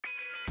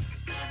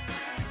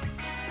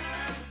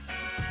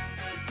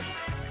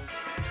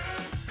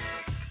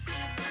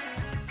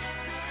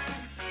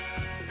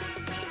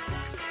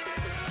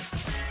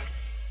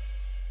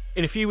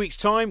In a few weeks'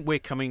 time, we're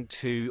coming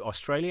to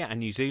Australia and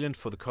New Zealand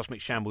for the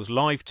Cosmic Shambles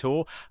live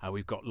tour.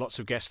 We've got lots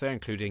of guests there,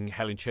 including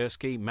Helen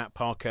Chersky, Matt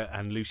Parker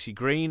and Lucy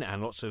Green,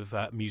 and lots of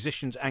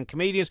musicians and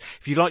comedians.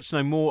 If you'd like to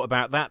know more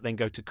about that, then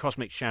go to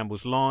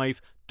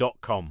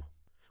cosmicshambleslive.com.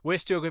 We're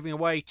still giving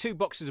away 2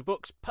 boxes of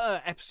books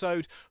per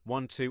episode,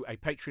 one to a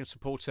Patreon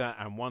supporter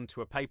and one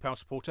to a PayPal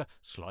supporter.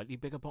 Slightly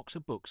bigger box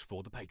of books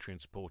for the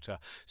Patreon supporter.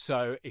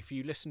 So if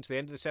you listen to the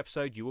end of this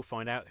episode, you will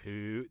find out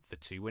who the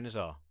 2 winners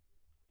are.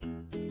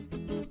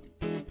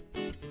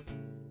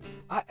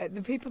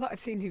 The people that I've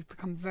seen who've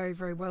become very,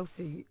 very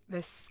wealthy,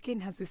 their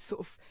skin has this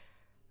sort of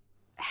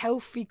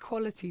healthy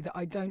quality that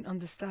I don't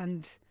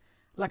understand.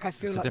 Like, I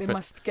feel like they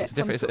must get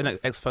some It's an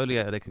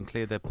exfoliator. They can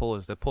clear their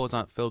pores. Their pores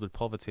aren't filled with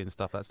poverty and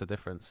stuff. That's the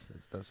difference.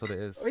 That's what it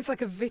is. It's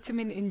like a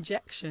vitamin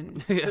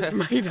injection that's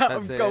made out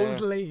of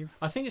gold leaf.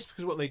 I think it's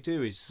because what they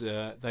do is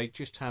they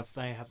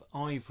have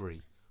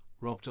ivory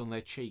rubbed on their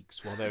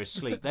cheeks while they're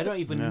asleep. They don't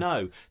even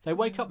know. They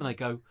wake up and they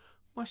go,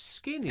 my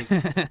skin is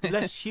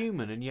less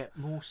human and yet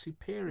more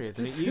superior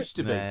than it used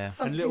to be. Yeah.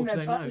 And little do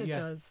they know.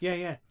 Does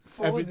Yeah.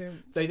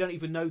 them. They don't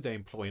even know they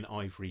employ an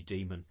ivory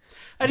demon.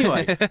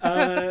 Anyway,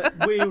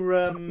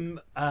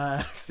 we're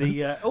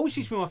always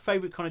used to be my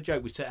favourite kind of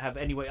joke was to have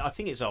anyway. I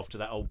think it's after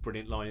that old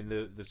brilliant line in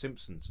The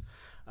Simpsons.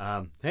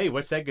 Hey,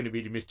 what's that going to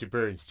be to Mr.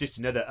 Burns? Just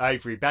another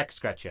ivory back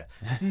scratcher.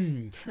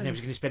 And I was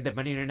going to spend that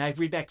money on an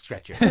ivory back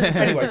scratcher.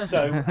 Anyway,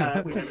 so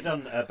we've never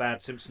done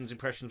bad Simpsons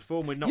impressions before.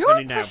 And we're not Your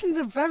going to now. Your impressions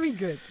are very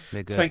good.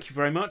 They're good. Thank you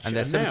very much. And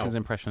their Simpsons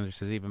impressions,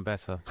 which is even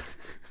better.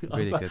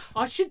 Really good.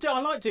 I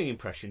like doing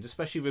impressions,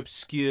 especially of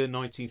obscure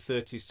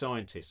 1930s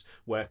scientists,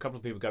 where a couple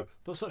of people go,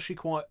 that's actually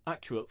quite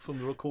accurate from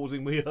the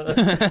recording we heard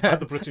at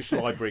the British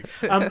Library.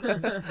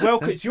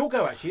 Welcome. It's your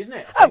go, actually, isn't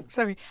it? Oh,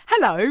 sorry.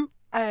 Hello.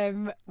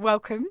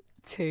 Welcome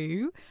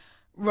to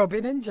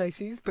Robin and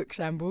Josie's Book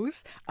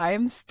Shambles. I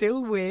am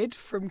still weird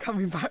from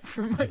coming back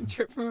from my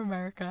trip from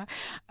America,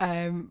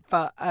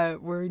 but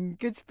we're in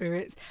good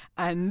spirits.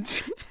 And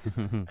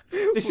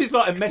this is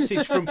like a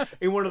message from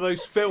in one of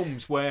those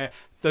films where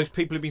those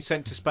people have been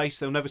sent to space,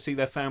 they'll never see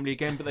their family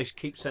again, but they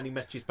keep sending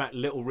messages back,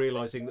 little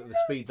realising that the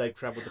speed they've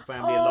travelled, the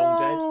family are long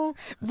dead.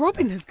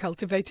 Robin has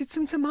cultivated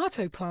some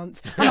tomato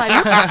plants.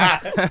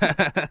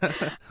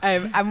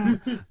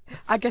 And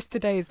our guest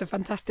today is the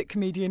fantastic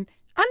comedian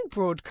and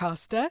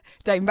broadcaster,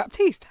 Dane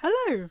Baptiste.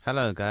 Hello.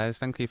 Hello, guys.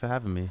 Thank you for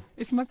having me.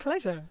 It's my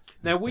pleasure.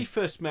 Now, we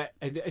first met,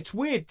 and it's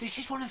weird, this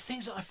is one of the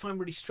things that I find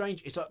really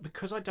strange, is like,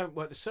 because I don't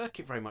work the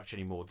circuit very much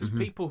anymore, there's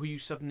people who you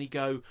suddenly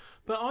go,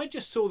 but I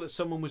just saw that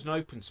someone was an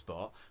open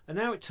spot, and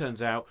now it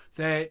turns out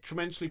they're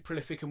tremendously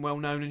prolific and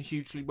well-known and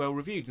hugely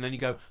well-reviewed, and then you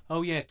go,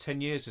 oh yeah,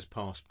 10 years has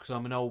passed because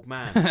I'm an old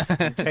man.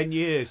 And 10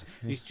 years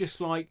is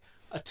just like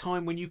a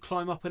time when you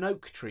climb up an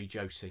oak tree,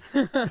 Josie.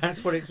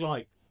 That's what it's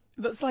like.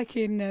 That's like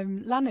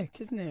in Lanark,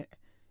 isn't it?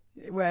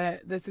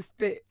 Where there's this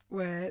bit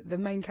where the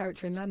main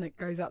character in Lanark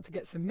goes out to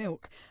get some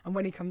milk, and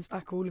when he comes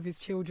back, all of his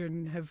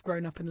children have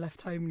grown up and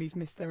left home, and he's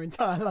missed their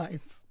entire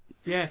lives.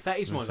 Yeah, that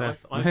is my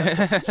life.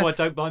 That's why I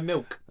don't buy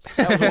milk.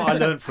 That was what I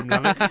learned from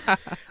Lanark.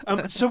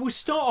 So we'll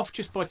start off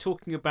just by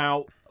talking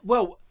about,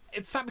 well,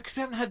 in fact, because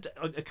we haven't had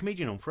a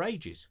comedian on for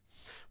ages,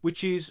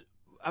 which is,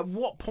 at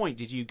what point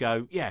did you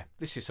go, yeah,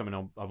 this is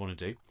something I want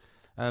to do?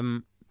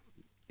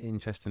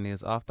 Interestingly,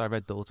 is after I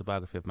read the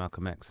autobiography of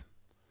Malcolm X,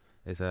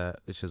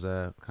 which is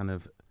a kind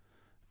of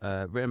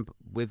written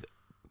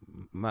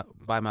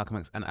by Malcolm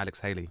X and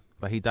Alex Haley,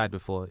 but he died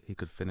before he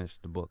could finish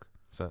the book.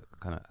 So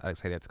kind of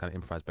Alex Haley had to kind of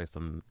improvise based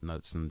on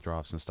notes and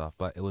drafts and stuff.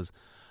 But it was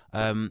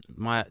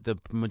the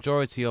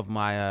majority of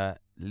my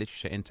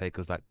literature intake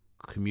was like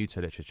commuter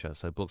literature,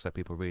 so books that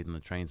people read on the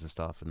trains and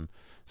stuff. And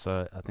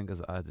so I think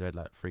I read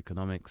like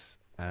Freakonomics,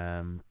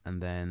 and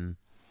then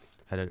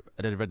I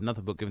read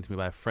another book given to me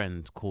by a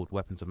friend called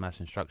Weapons of Mass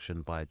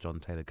Instruction by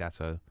John Taylor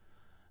Gatto.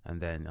 And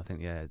then I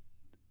think,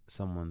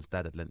 someone's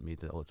dad had lent me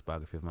the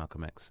autobiography of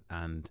Malcolm X.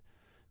 And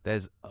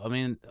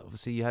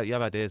obviously you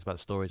have ideas about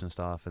stories and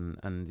stuff, and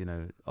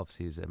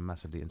obviously he's a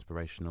massively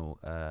inspirational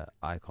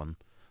icon.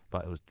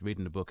 But it was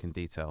reading the book in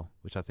detail,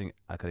 which I think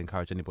I could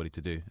encourage anybody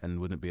to do, and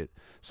wouldn't be it.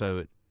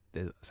 So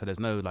there's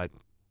no like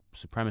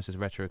supremacist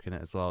rhetoric in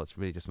it as well. It's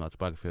really just an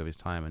autobiography of his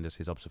time and just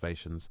his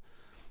observations.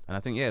 And I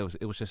think it was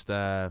just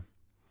that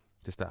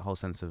whole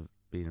sense of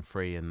being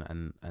free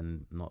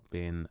and not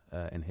being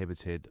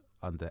inhibited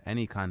under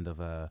any kind of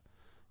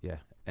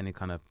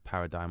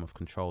paradigm of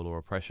control or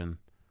oppression.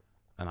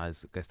 And I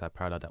guess I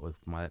paralleled that with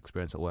my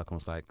experience at work. I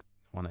was like,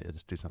 why not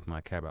just do something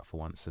I care about for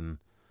once? And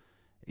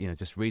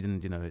just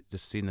reading,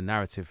 just seeing the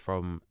narrative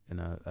from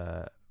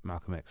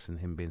Malcolm X and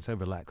him being so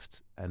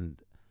relaxed and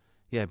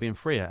being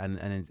freer, and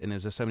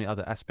there's just so many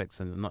other aspects,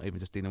 and not even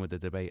just dealing with the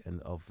debate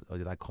or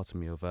the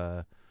dichotomy of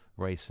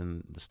race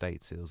and the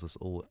states. It was just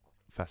all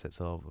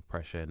facets of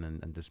oppression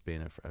and just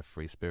being a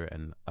free spirit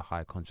and a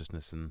higher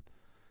consciousness. And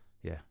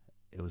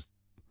it was,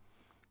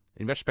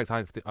 in retrospect,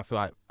 I feel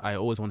like I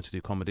always wanted to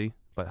do comedy,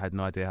 but had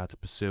no idea how to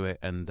pursue it,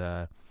 and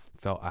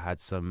felt I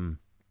had some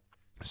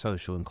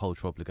social and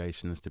cultural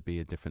obligations to be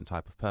a different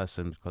type of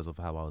person because of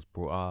how I was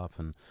brought up,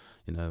 and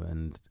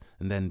and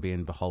then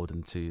being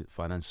beholden to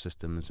financial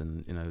systems,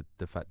 and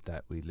the fact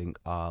that we link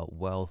our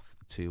wealth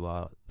to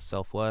our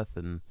self-worth.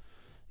 And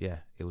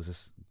it was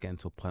just getting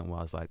to a point where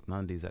I was like,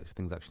 none of these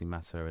things actually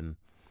matter, and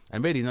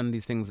really none of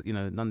these things,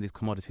 none of these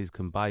commodities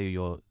can buy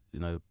you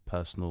your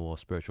personal or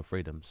spiritual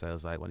freedom. So I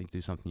was like, why don't you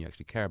do something you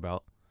actually care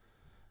about,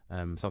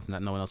 something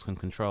that no one else can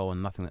control,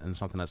 and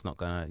something that's not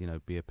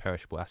gonna be a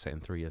perishable asset in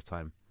 3 years'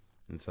 time.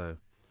 And so,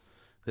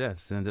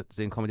 just ended up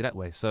doing comedy that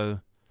way. So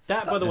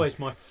that, by the way, is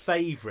my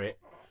favourite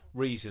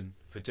reason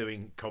for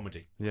doing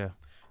comedy. Yeah.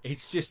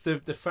 It's just the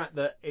fact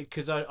that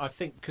because I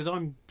think because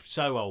I'm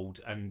so old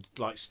and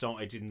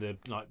started in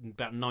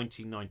about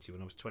 1990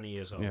 when I was 20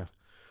 years old. Yeah.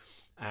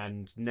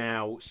 And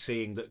now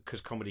seeing that because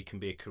comedy can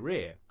be a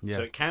career, Yeah.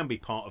 so it can be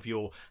part of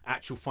your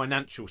actual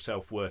financial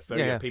self-worth.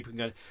 People can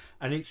go,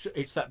 and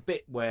it's that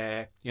bit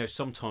where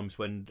sometimes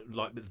when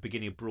at the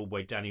beginning of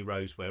Broadway, Danny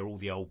Rose, where all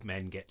the old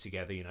men get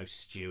together,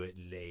 Stuart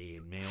Lee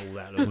and me, all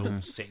that,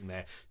 all sitting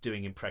there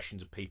doing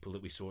impressions of people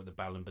that we saw at the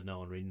Bell and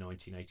Banana in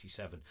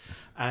 1987,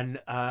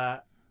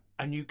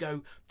 and you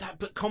go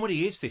but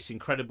comedy is this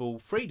incredible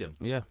freedom.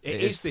 Yeah, it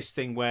is this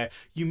thing where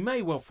you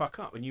may well fuck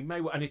up, and you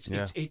may well, and it's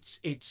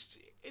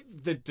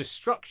the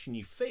destruction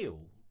you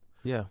feel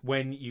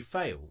when you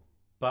fail,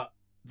 but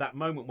that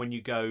moment when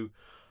you go,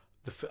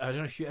 I don't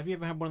know if have you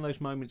ever had one of those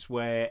moments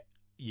where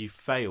you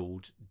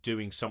failed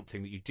doing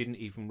something that you didn't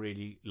even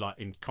really like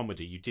in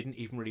comedy, you didn't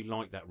even really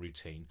like that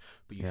routine,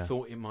 but you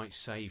thought it might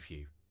save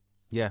you.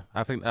 Yeah,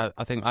 I think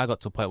I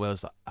got to a point where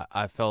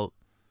I felt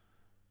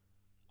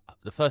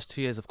the first 2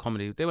 years of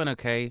comedy, they went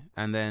okay,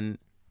 and then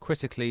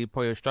critically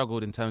probably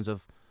struggled in terms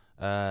of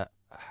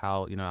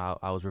how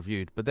I was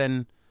reviewed, but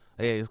then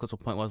it got to a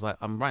point where I was like,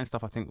 I'm writing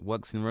stuff I think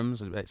works in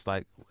rooms. It's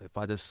like if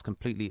I just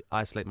completely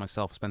isolate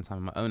myself, spend time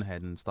in my own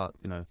head, and start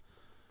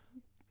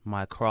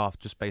my craft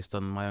just based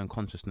on my own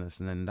consciousness,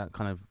 and then that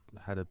kind of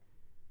had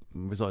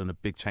resulted in a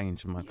big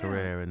change in my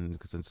career, and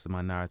because it's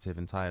my narrative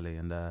entirely,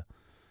 and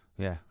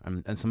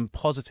and some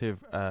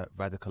positive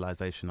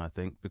radicalization, I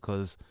think,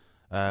 because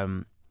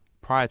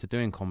prior to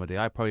doing comedy,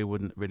 I probably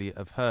wouldn't really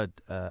have heard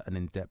an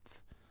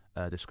in-depth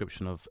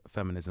description of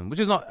feminism, which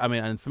is not,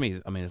 and for me,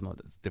 it's not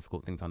a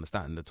difficult thing to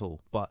understand at all.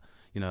 But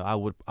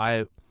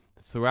I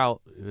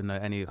throughout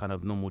any kind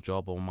of normal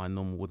job or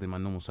within my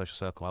normal social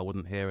circle, I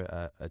wouldn't hear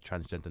a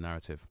transgender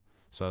narrative.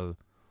 So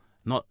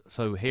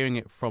hearing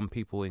it from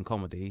people in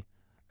comedy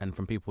and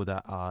from people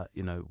that are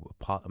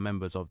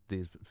members of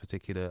these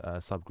particular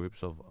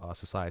subgroups of our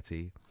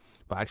society,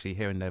 but actually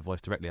hearing their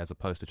voice directly as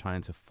opposed to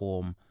trying to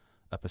form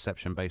a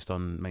perception based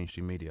on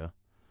mainstream media,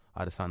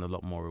 I just found a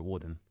lot more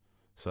rewarding.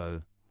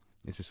 So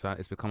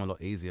it's become a lot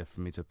easier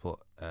for me to put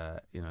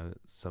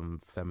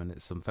some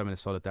feminist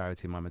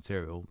solidarity in my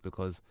material,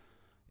 because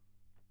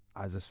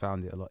I just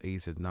found it a lot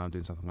easier now. I'm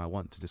doing something I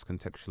want to just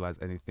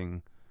contextualize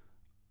anything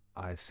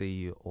I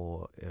see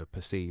or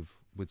perceive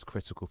with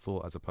critical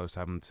thought, as opposed to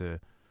having to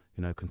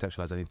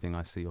contextualize anything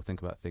I see or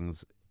think about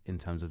things in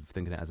terms of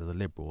thinking it as a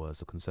liberal or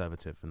as a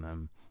conservative.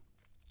 And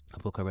a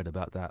book I read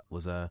about that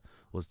was the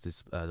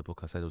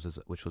book I said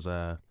which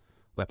was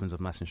Weapons of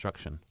Mass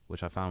Instruction,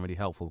 which I found really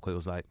helpful, because it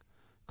was like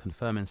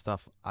confirming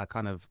stuff I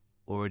kind of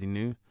already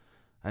knew,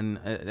 and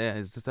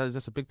it's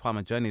just a big part of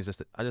my journey. Is just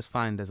that I just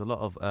find there's a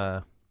lot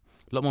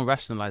more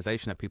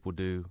rationalization that people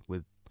do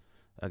with,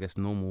 I guess,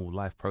 normal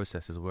life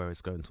processes where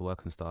it's going to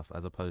work and stuff,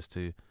 as opposed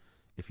to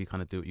if you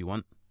kind of do what you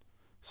want.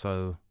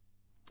 So,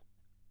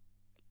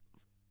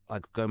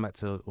 like, going back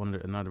to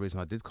another reason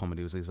I did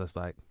comedy was just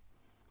like,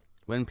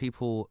 when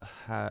people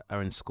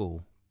are in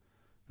school,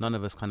 none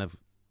of us kind of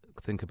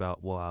think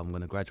about, well, I'm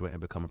going to graduate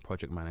and become a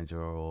project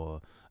manager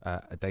or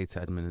a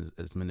data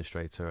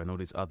administrator and all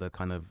these other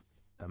kind of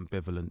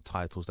ambivalent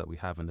titles that we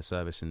have in the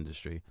service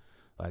industry.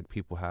 Like,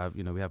 people have,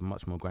 we have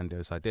much more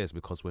grandiose ideas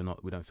because we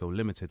don't feel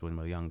limited when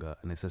we're younger.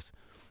 And it's just,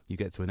 you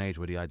get to an age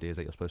where the idea is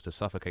that you're supposed to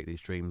suffocate these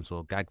dreams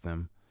or gag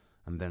them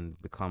and then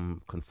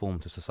conform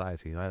to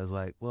society. And I was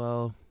like,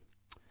 well,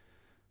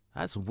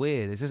 that's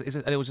weird.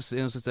 It was just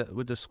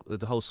with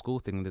the whole school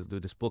thing,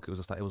 with this book, it was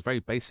just like, it was very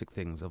basic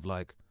things of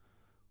like,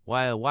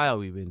 why are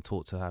we being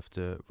taught to have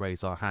to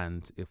raise our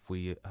hand if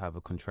we have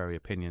a contrary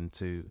opinion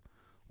to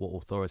what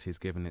authority is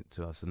giving it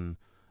to us, and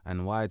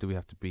why do we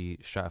have to be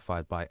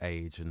stratified by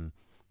age and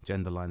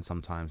gender lines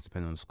sometimes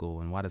depending on school,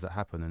 and why does that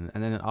happen?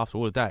 And then after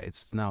all of that,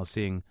 it's now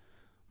seeing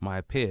my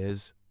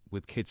peers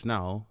with kids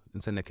now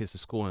and send their kids to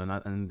school,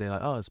 and they're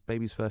like, oh, it's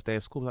baby's first day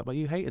of school. Like, but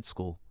you hated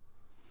school,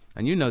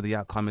 and the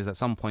outcome is at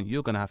some point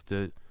your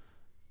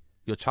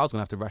child's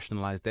gonna have to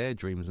rationalize their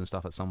dreams and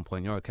stuff at some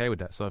point. You're okay with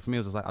that. So for me,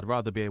 it was just like, I'd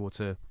rather be able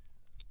to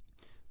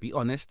be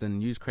honest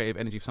and use creative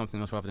energy for something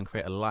else rather than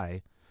create a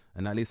lie.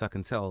 And at least I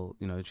can tell,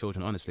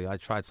 children honestly, I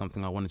tried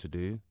something I wanted to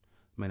do.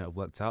 May not have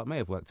worked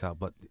out,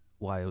 but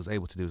what I was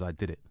able to do is I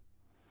did it.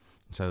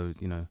 So,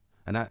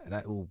 and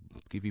that will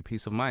give you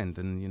peace of mind.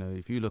 And,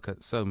 if you look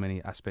at so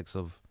many aspects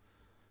of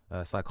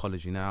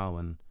psychology now,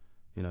 and,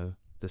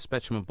 the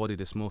spectrum of body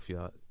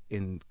dysmorphia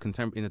in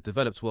a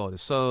developed world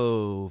is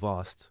so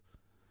vast.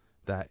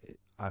 that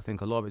I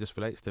think a lot of it just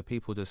relates to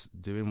people just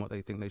doing what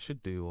they think they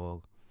should do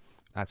or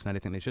acting how they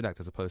think they should act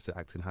as opposed to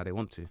acting how they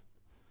want to.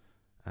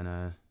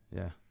 And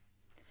yeah.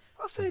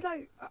 Also,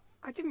 like,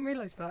 I didn't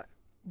realise that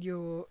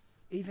your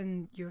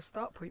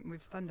start point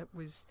with stand-up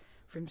was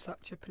from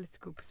such a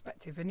political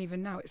perspective, and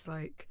even now it's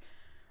like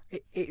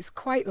it's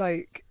quite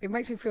like, it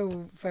makes me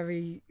feel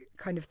very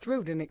kind of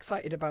thrilled and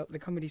excited about the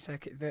comedy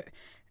circuit that,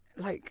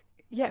 like,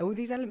 yeah, all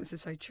these elements are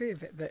so true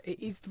of it, that it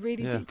is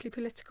really deeply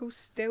political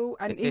still,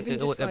 and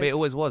it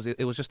always was.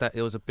 It was just that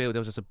there was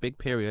just a big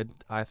period.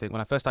 I think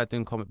when I first started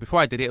doing comedy, before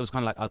I did it, it was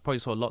kind of like I probably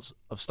saw lots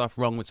of stuff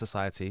wrong with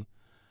society,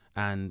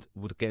 and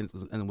would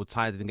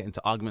tired and get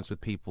into arguments with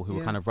people who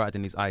were kind of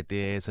writing these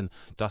ideas and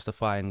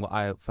justifying what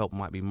I felt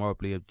might be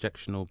morally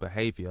objectionable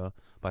behaviour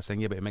by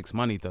saying, yeah, but it makes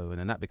money though, and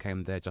then that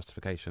became their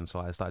justification. So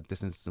I started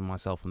distancing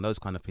myself from those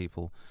kind of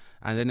people,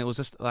 and then it was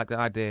just like the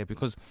idea,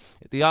 because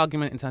the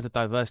argument in terms of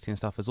diversity and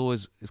stuff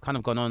it's kind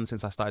of gone on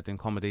since I started doing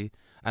comedy,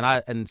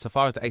 and so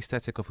far as the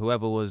aesthetic of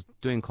whoever was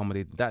doing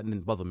comedy, that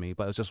didn't bother me,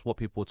 but it was just what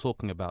people were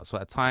talking about. So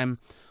at a time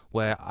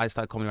where I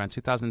started comedy around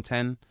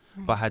 2010,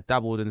 but I had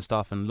dabbled in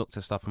stuff and looked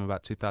at stuff from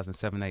about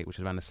 2007-8, which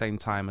is around the same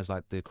time as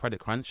like the credit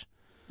crunch.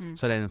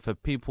 So then for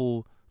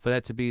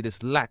there to be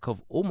this lack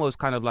of almost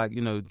kind of like,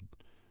 you know,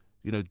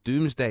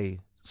 doomsday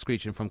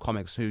screeching from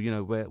comics who, you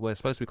know, we're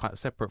supposed to be quite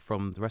separate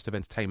from the rest of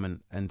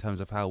entertainment in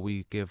terms of how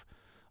we give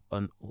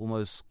an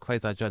almost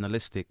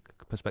quasi-journalistic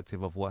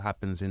perspective of what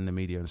happens in the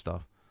media and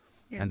stuff,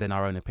 and then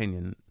our own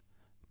opinion,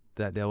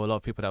 that there were a lot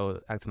of people that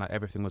were acting like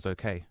everything was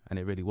okay, and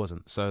it really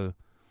wasn't. So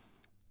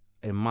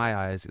in my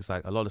eyes, it's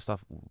like a lot of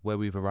stuff where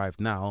we've arrived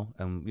now,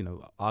 and, you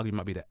know, argument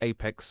might be the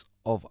apex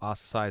of our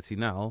society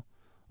now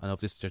and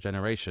of this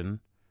generation.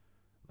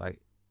 Like,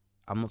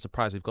 I'm not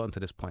surprised we've gotten to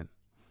this point.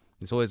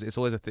 It's always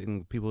a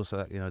thing. People say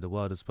that, you know, the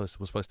world was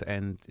supposed to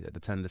end at the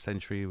turn of the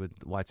century with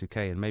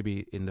Y2K, and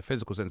maybe in the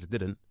physical sense it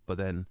didn't. But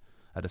then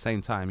at the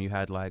same time, you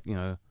had, like, you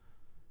know,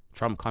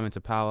 Trump coming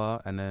to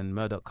power, and then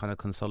Murdoch kind of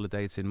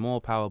consolidating more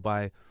power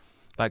by,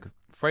 like,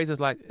 phrases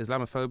like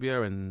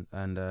Islamophobia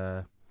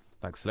and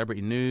like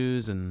celebrity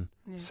news and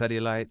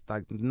cellulite.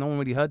 Like, no one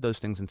really heard those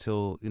things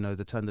until, you know,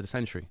 the turn of the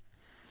century.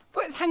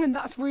 But hang on,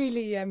 that's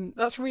really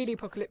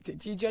apocalyptic.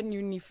 Do you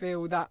genuinely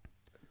feel that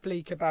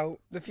bleak about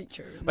the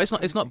future? But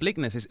it's not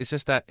bleakness. It's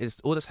just that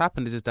all that's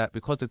happened is that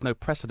because there's no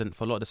precedent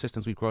for a lot of the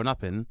systems we've grown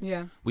up in,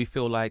 we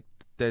feel like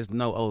there's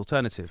no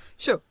alternative.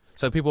 Sure.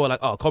 So people are like,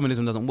 oh,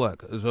 communism doesn't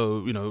work.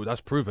 So, you know, that's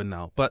proven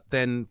now. But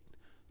then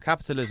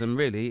capitalism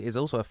really is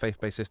also a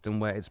faith-based system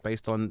where it's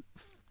based on,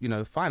 you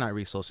know, finite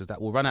resources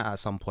that will run out at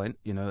some point,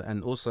 you know,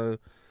 and also,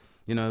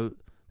 you know,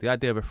 the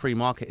idea of a free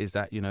market is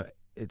that, you know,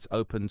 it's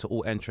open to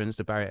all entrants.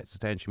 The barrier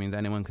to entry means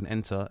anyone can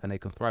enter and they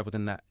can thrive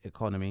within that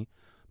economy.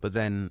 But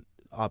then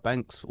our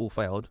banks all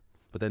failed.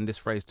 But then this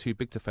phrase "too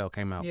big to fail"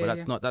 came out.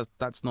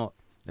 That's not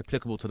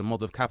applicable to the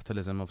model of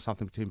capitalism of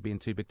something between being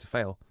too big to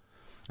fail.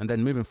 And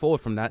then moving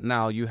forward from that,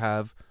 now you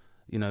have,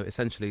 you know,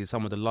 essentially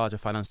some of the larger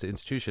financial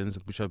institutions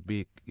which are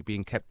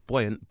being kept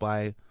buoyant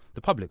by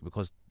the public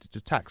because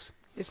it's tax.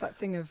 It's that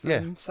thing of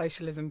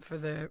socialism for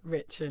the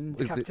rich and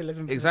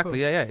capitalism for exactly,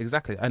 the poor.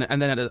 Exactly.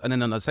 And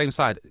then on the same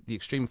side, the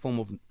extreme form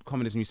of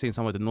communism you see in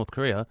somewhere in North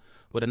Korea,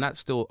 but then that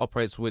still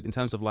operates with, in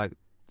terms of, like,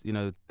 you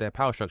know, their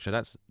power structure,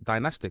 that's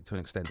dynastic to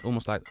an extent,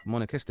 almost like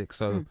monarchistic.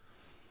 So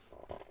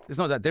it's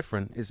not that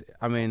different.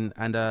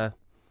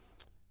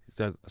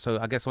 So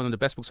I guess one of the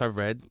best books I've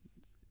read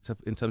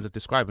in terms of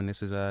describing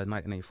this is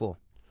 1984,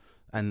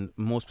 and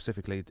more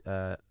specifically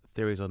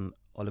Theories on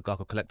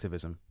Oligarchical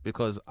Collectivism,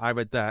 because I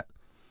read that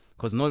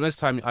because most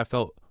time I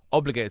felt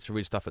obligated to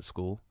read stuff at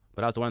school,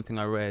 but that was the one thing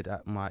I read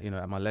at my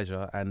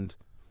leisure, and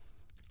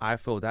I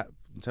feel that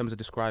in terms of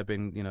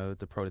describing, you know,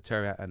 the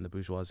proletariat and the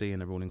bourgeoisie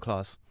and the ruling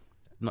class,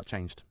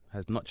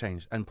 has not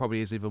changed, and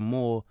probably is even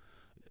more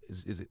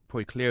is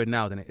probably clearer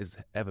now than it has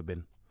ever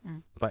been.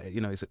 But,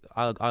 you know,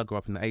 I grew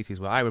up in the 80s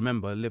where I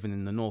remember living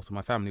in the north with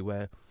my family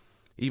where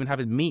even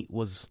having meat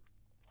was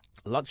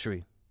a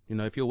luxury. You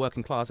know, if you're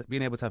working class,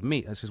 being able to have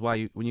meat, that's just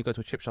why when you go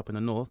to a chip shop in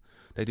the north,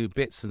 they do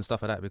bits and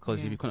stuff like that,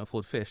 because if you couldn't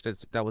afford fish,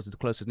 that was the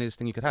closest nearest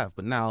thing you could have.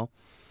 But now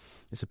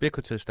it's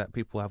ubiquitous that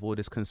people have all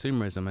this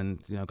consumerism,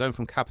 and, you know, going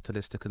from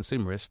capitalists to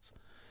consumerists,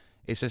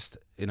 it's just,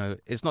 you know,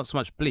 it's not so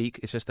much bleak,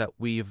 it's just that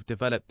we've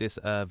developed this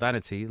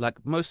vanity,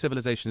 like most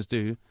civilizations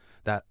do,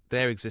 that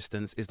their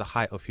existence is the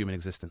height of human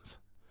existence.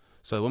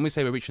 So when we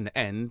say we're reaching the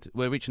end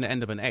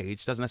of an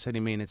age, doesn't necessarily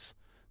mean it's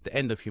the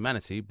end of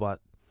humanity, but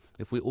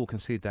if we all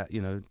concede that,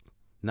 you know,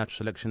 natural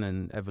selection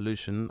and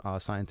evolution are a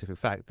scientific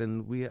fact,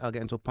 then we are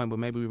getting to a point where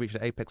maybe we reach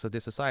the apex of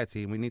this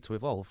society and we need to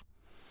evolve.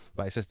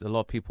 But it's just a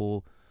lot of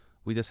people,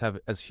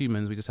 as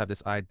humans, we just have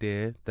this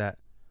idea that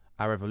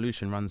our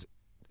evolution runs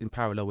in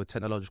parallel with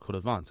technological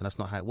advance, and that's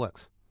not how it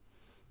works.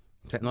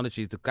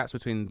 Technology, the gaps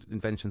between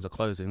inventions are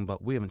closing,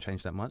 but we haven't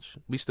changed that much.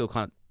 We still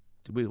can't,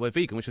 we're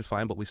vegan, which is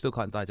fine, but we still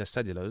can't digest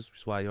cellulose,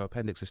 which is why your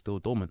appendix is still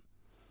dormant,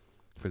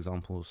 for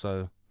example.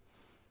 So,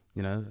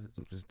 you know,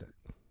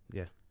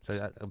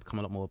 so I've become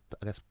a lot more,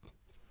 I guess,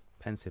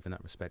 pensive in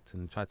that respect,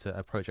 and try to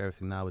approach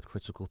everything now with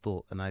critical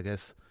thought. And I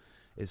guess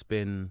it's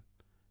been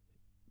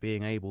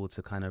being able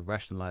to kind of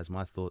rationalize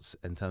my thoughts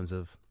in terms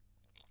of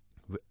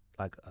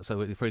like,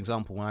 so for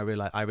example, when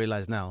I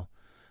realize now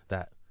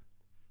that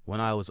when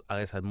I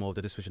guess had more of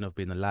the disposition of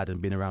being a lad and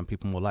being around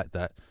people more like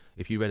that,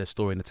 if you read a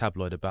story in the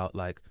tabloid about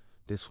like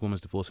this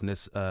woman's divorcing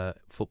this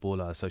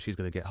footballer, so she's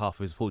going to get half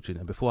of his fortune,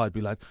 and before I'd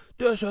be like,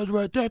 this is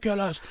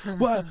ridiculous,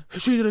 well,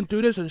 she didn't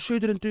do this and she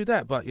didn't do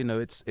that, but you know,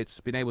 it's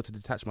been able to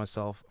detach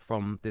myself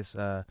from this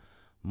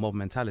mob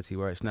mentality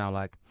where it's now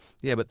like,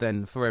 yeah, but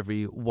then for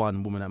every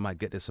one woman that might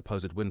get this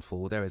supposed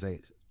windfall, there is a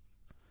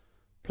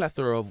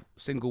plethora of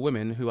single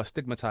women who are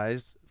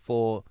stigmatized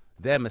for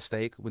their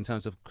mistake in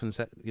terms of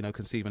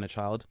conceiving a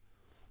child.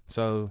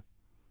 So,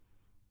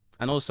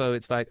 and also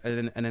it's like,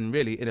 and then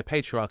really in a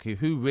patriarchy,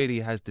 who really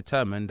has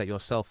determined that your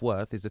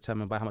self-worth is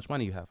determined by how much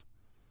money you have?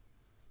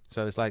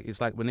 So it's like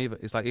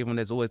even when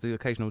there's always the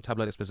occasional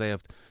tabloid expose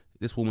of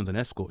this woman's an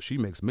escort, she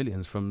makes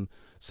millions from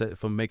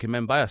making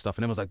men buy her stuff,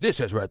 and everyone's like, this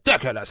is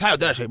ridiculous, how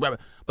dare she? But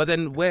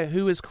then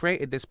who has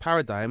created this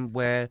paradigm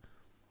where,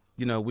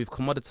 you know, we've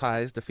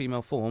commoditized the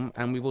female form,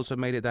 and we've also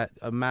made it that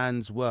a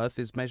man's worth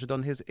is measured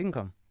on his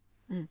income.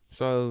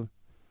 So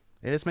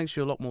it just makes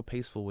you a lot more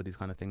peaceful with these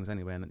kind of things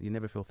anyway, and you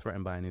never feel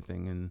threatened by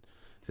anything. And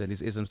so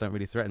these isms don't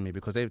really threaten me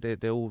because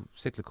they're all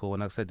cyclical.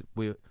 And like I said,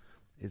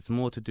 it's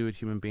more to do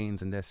with human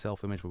beings and their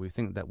self-image, where we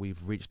think that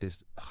we've reached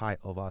this height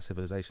of our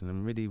civilization,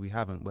 and really we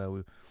haven't. Where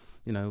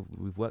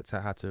we've worked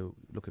out how to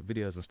look at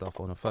videos and stuff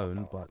on a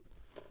phone, but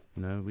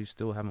you know, we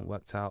still haven't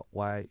worked out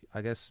why.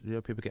 I guess, you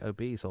know, people get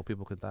obese, or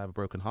people could die of a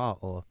broken heart,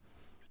 or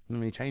it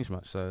doesn't really change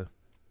much. So,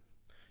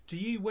 do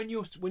you, when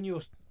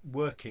you're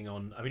working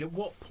on, I mean, at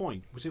what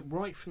point was it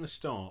right from the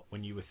start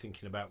when you were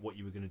thinking about what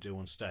you were going to do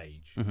on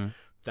stage?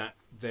 That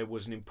there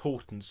was an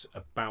importance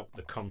about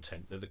the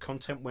content, that the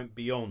content went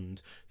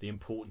beyond the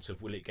importance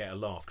of will it get a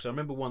laugh? Because I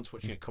remember once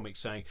watching a comic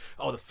saying,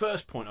 the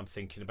first point I'm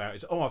thinking about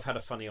is, I've had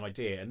a funny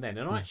idea. And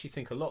I actually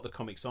think a lot of the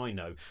comics I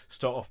know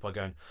start off by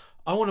going,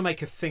 I want to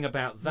make a thing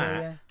about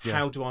that. Yeah.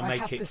 How do I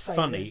make it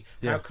funny?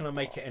 How can I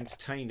make it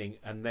entertaining?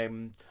 And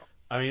then,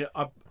 I mean,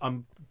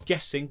 I'm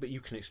guessing, but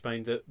you can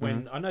explain that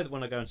I know that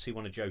when I go and see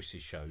one of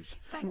Josie's shows.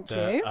 Thank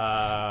you.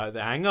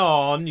 Hang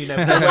on, you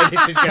never know where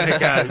this is going to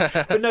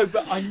go.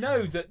 But I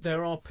know that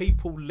there are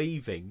people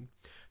leaving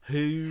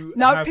who...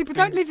 No, people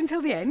don't leave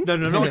until the end. No,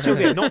 not until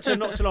the end. Not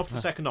till after the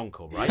second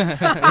encore, right?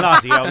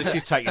 Bloody hell, this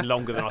is taking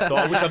longer than I thought.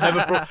 I wish I'd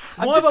never brought...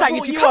 Why have I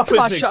brought you up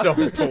as an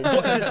example?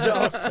 What a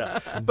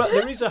disaster. But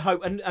there is a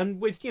hope. And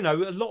with, you know,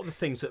 a lot of the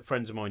things that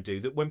friends of mine do,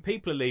 that when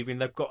people are leaving,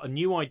 they've got a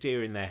new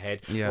idea in their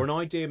head, or an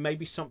idea,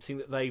 maybe something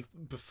that they've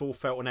before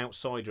felt an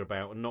outsider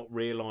about and not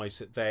realised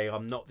that they are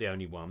not the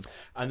only one,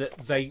 and that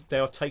they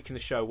are taking the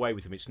show away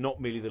with them. It's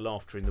not merely the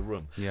laughter in the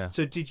room. Yeah.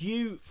 So did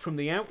you, from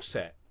the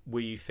outset,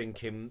 were you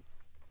thinking...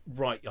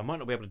 right, I might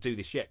not be able to do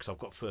this yet because I've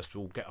got to first of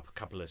all get up a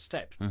couple of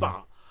steps,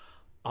 but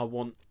I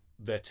want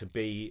there to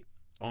be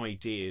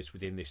ideas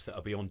within this that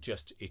are beyond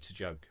just it's a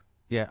joke?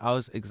 Yeah, I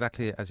was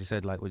exactly as you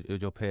said, like with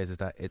your peers, is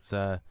that it's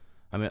I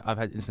mean, I've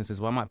had instances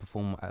where I might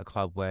perform at a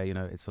club where, you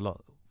know, it's a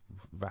lot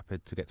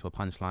rapid to get to a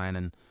punchline,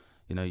 and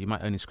you know, you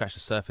might only scratch the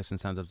surface in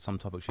terms of some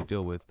topics you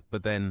deal with.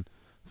 But then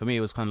for me,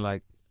 it was kind of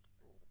like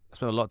I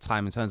spent a lot of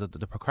time in terms of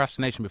the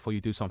procrastination before you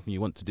do something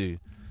you want to do,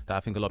 that I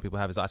think a lot of people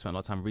have, is I spent a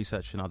lot of time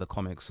researching other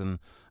comics and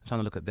trying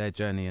to look at their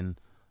journey. And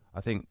I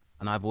think,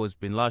 and I've always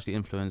been largely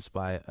influenced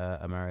by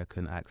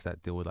American acts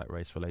that deal with like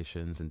race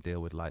relations and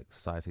deal with like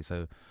society.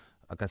 So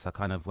I guess I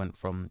kind of went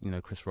from, you know,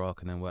 Chris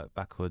Rock and then worked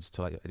backwards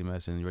to like Eddie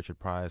Murphy and Richard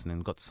Pryor, and then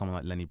got to someone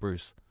like Lenny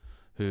Bruce,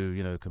 who,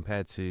 you know,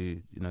 compared to,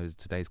 you know,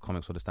 today's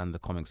comics or the standard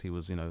of comics, he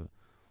was, you know,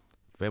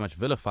 very much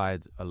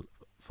vilified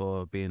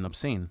for being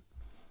obscene.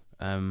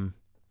 And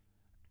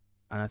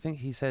I think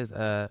he says,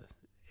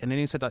 and then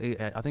he said that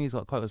I think he's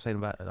got a quote saying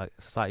about like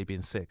society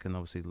being sick, and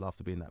obviously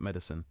laughter being that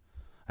medicine.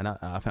 And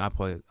I think I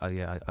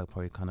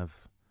probably kind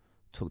of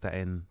took that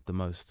in the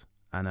most.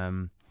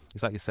 And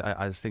it's like you say,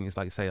 I just think it's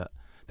like you say,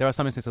 there are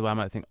some instances where I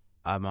might think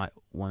I might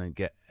want to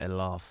get a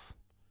laugh,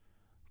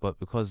 but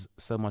because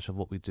so much of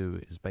what we do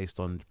is based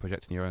on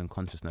projecting your own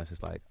consciousness,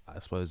 it's like, I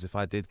suppose if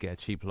I did get a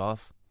cheap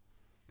laugh,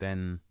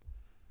 then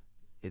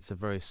it's a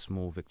very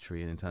small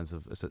victory in terms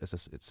of it's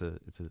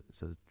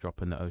a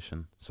drop in the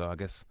ocean. So I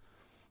guess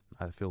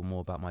I feel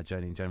more about my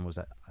journey in general is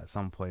that at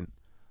some point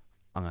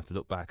I'm gonna have to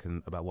look back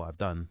and about what I've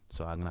done.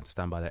 So I'm gonna have to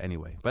stand by that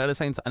anyway. But at the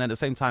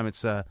same time, it's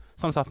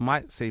some stuff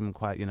might seem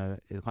quite, you know,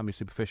 it might be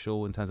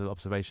superficial in terms of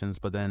observations.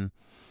 But then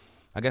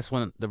I guess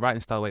when the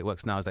writing style way it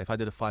works now is that if I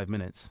did a 5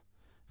 minutes,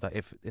 it's like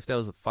if there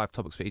was 5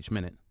 topics for each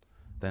minute,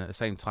 then at the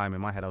same time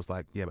in my head I was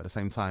like, yeah, but at the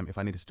same time, if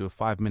I needed to do a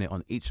 5 minute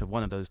on each of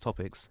one of those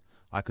topics,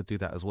 I could do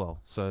that as well.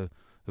 So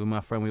with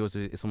my friend,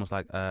 it's almost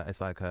like it's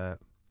like a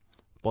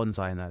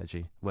bonsai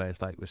analogy, where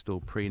it's like we're still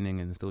preening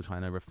and still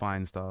trying to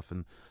refine stuff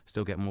and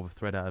still get more of a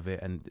thread out of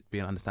it, and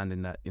being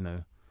understanding that, you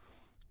know,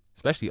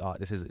 especially art,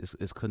 this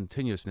is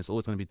continuous and it's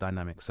always going to be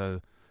dynamic.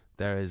 So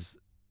there is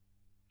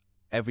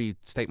every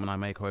statement I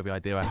make or every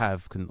idea I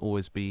have can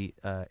always be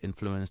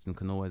influenced and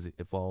can always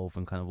evolve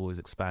and kind of always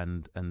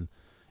expand, and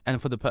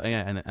for the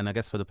and I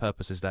guess for the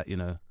purpose is that, you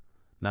know,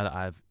 now that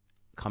I've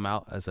come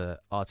out as an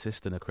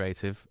artist and a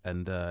creative,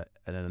 and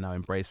then now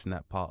embracing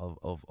that part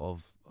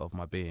of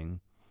my being,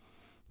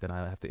 then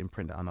I have to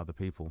imprint that on other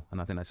people.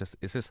 And I think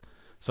it's just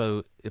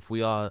so if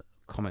we are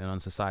commenting on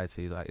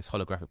society, like it's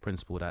holographic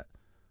principle that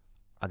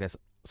I guess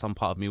some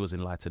part of me was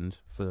enlightened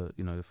for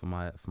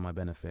my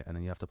benefit, and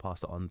then you have to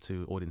pass that on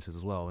to audiences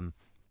as well. And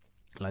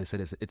like I said,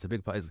 it's a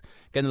big part.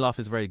 Getting a laugh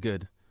is very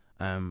good,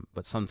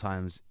 but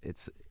sometimes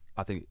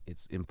I think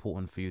it's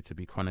important for you to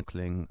be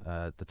chronicling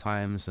the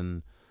times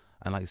and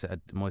like you said,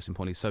 most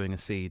importantly, sowing a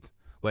seed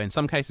where in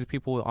some cases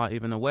people aren't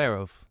even aware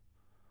of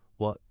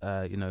what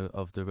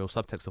of the real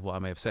subtext of what I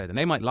may have said, and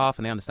they might laugh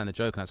and they understand the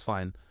joke and that's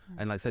fine.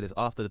 And like I said, it's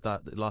after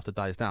the laughter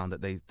dies down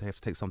that they have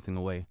to take something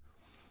away.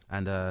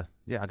 And I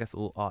guess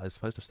all art is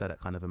supposed to stir that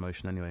kind of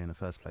emotion anyway in the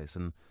first place.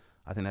 And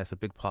I think that's a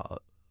big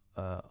part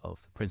of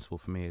the principle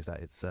for me, is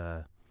that it's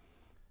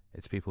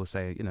people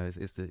say,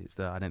 it's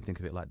the I don't think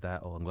of it like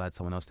that, or I'm glad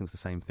someone else thinks the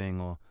same thing,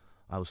 or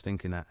I was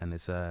thinking that. And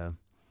it's I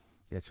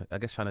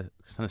guess trying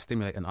to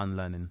stimulate an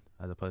unlearning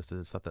as opposed to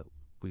the stuff that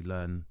we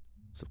learn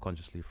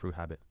subconsciously through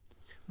habit.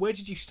 Where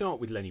did you start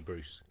with Lenny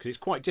Bruce? Because it's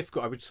quite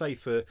difficult, I would say,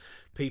 for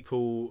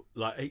people.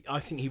 Like, I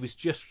think he was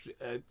just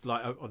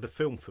the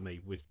film for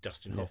me with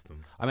Dustin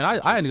Hoffman. I mean,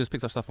 I only just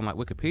picked up stuff on like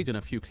Wikipedia and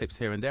a few clips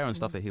here and there and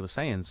stuff that he was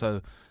saying.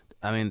 So,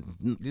 I mean,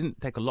 it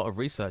didn't take a lot of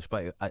research,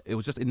 but it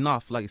was just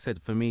enough, like you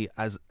said, for me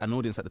as an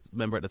audience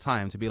member at the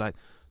time to be like,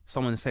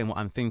 someone is saying what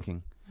I'm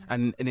thinking,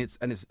 and it's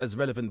as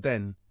relevant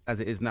then as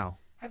it is now.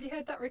 Have you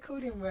heard that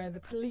recording where the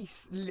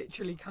police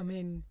literally come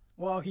in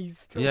while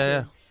he's talking?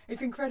 Yeah.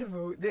 It's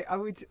incredible. I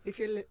would, if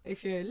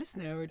you're a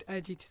listener, I would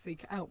urge you to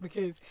seek it out,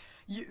 because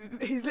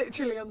he's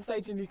literally on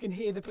stage and you can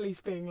hear the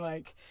police being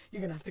like,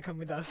 "You're gonna have to come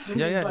with us."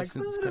 And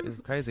it's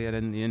crazy.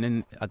 And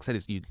then like I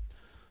said, you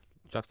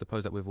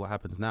juxtapose that with what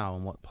happens now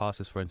and what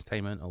passes for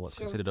entertainment or what's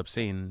considered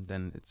obscene,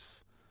 then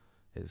it's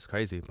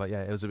crazy. But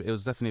yeah, it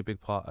was definitely a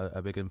big part,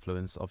 a big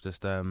influence of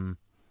just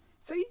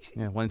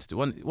wanting to do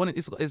one.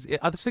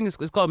 I think it's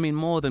got to mean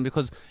more than,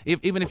 because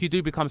even if you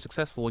do become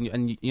successful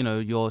and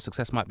your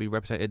success might be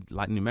represented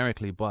like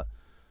numerically, but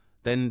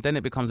then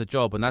it becomes a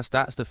job, and that's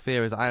the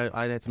fear. Is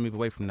I had to move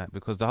away from that,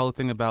 because the whole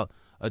thing about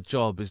a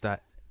job is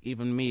that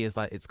even me is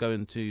like, it's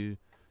going to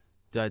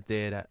the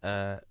idea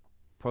that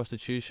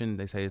prostitution,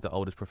 they say, is the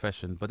oldest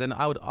profession, but then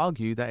I would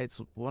argue that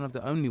it's one of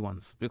the only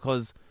ones,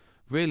 because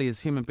really, as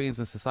human beings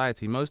in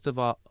society, most of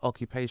our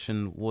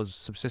occupation was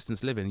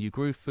subsistence living. You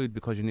grew food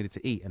because you needed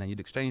to eat, and then you'd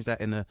exchange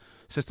that in a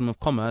system of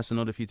commerce in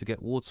order for you to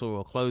get water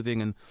or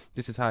clothing, and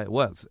this is how it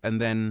works.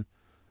 And then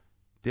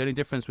the only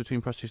difference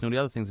between prostitution and all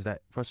the other things is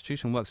that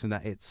prostitution works in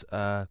that it's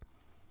a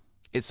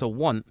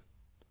want,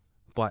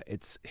 but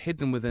it's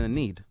hidden within a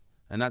need,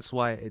 and that's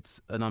why it's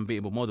an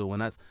unbeatable model.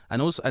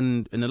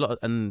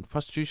 And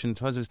prostitution, in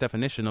terms of its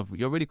definition of,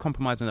 you're really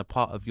compromising a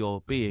part of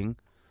your being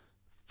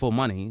for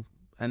money.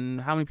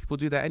 And how many people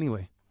do that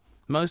anyway?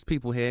 Most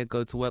people here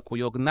go to work where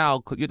you're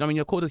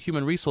called a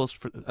human resource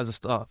for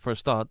a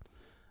start,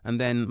 and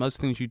then most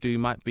things you do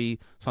might be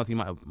something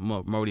you might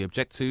morally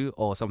object to,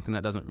 or something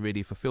that doesn't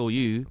really fulfill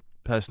you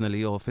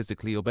personally or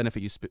physically or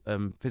benefit you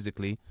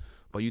physically,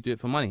 but you do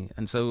it for money.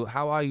 And so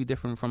how are you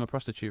different from a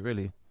prostitute,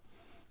 really?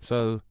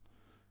 So,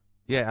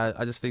 yeah,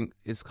 I just think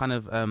it's kind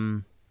of...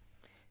 I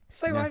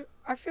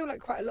feel like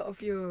quite a lot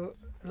of your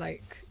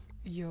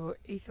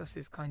ethos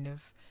is kind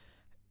of...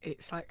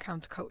 It's like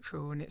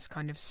countercultural, and it's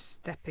kind of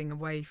stepping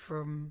away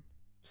from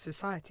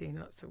society in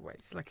lots of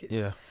ways. Like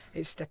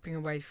it's stepping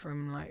away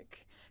from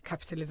like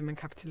capitalism and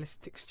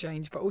capitalist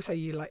exchange, but also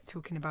you like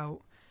talking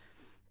about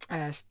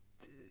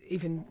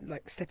even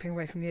like stepping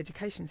away from the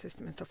education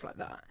system and stuff like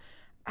that.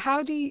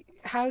 How do you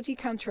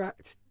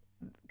counteract?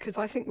 Because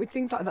I think with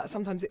things like that,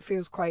 sometimes it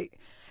feels quite,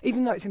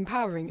 even though it's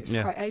empowering, it's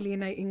quite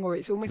alienating, or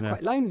it's almost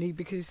quite lonely,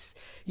 because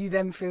you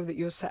then feel that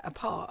you're set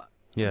apart.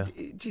 Yeah.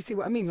 Do you see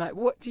what I mean? Like,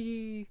 what do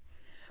you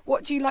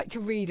like to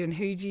read, and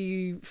who do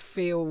you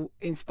feel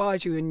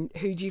inspires you, and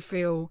who do you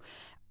feel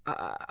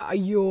are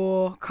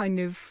your kind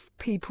of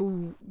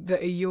people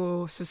that are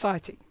your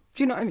society?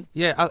 Do you know what I mean?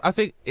 Yeah, I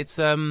think it's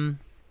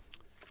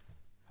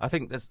I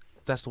think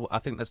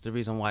that's the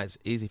reason why it's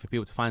easy for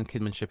people to find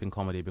kinship in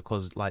comedy,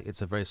 because like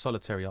it's a very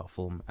solitary art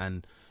form,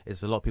 and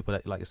it's a lot of people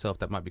that like yourself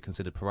that might be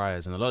considered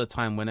pariahs. And a lot of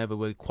time, whenever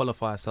we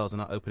qualify ourselves in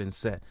our opening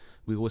set,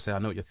 we always say, "I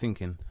know what you're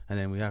thinking," and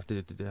then we have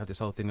to have this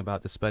whole thing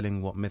about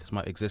dispelling what myths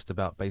might exist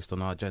about based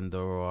on our gender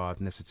or our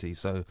ethnicity.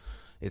 So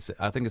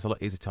I think it's a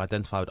lot easier to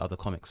identify with other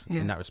comics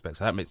in that respect.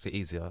 So that makes it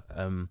easier.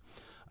 And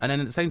then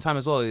at the same time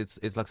as well, it's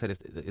like I said,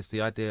 it's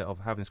the idea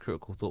of having this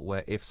critical thought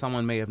where if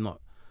someone may have not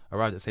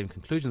arrived at the same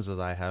conclusions as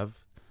I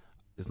have,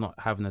 it's not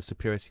having a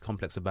superiority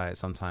complex about it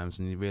sometimes,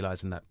 and you're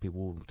realising that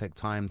people take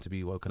time to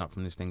be woken up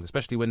from these things,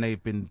 especially when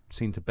they've been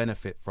seen to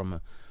benefit from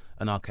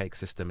an archaic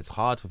system. It's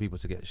hard for people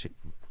to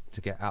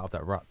get out of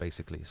that rut,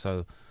 basically.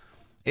 So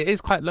it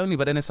is quite lonely,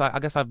 but then it's like, I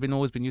guess I've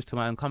always been used to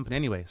my own company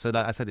anyway. So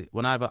like I said,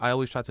 I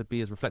always try to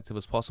be as reflective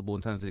as possible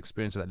in terms of the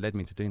experience that led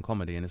me to doing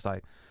comedy, and it's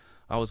like,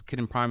 I was a kid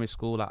in primary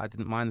school. Like I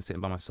didn't mind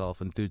sitting by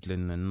myself and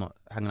doodling and not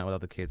hanging out with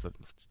other kids. It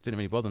didn't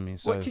really bother me.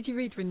 So. What did you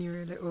read when you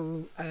were a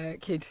little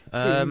kid?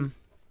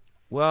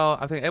 Well,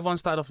 I think everyone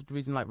started off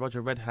reading like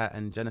Roger Red Hat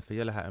and Jennifer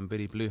Yellow Hat and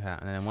Billy Blue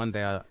Hat, and then one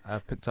day I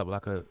picked up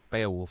like a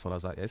Beowulf, and I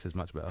was like, yeah, this is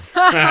much better.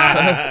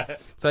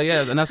 so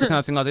yeah, and that's the kind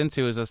of thing I was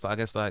into. Is just I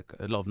guess like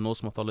a lot of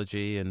Norse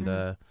mythology, and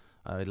I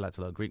really liked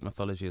a lot of Greek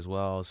mythology as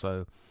well.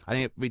 So I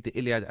didn't read the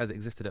Iliad as it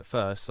existed at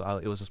first. So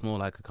it was just more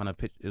like a kind of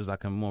it was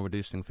like a more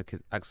reduced thing for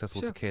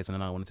accessible to kids, and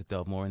then I wanted to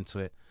delve more into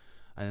it,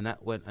 and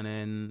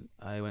then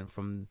I went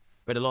from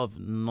read a lot of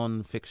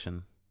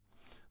non-fiction.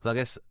 So I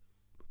guess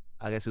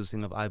it was a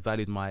thing of I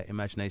valued my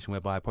imagination,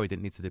 whereby I probably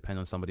didn't need to depend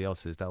on somebody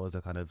else's. That was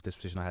the kind of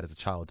disposition I had as a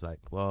child. Like,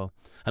 well,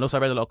 and also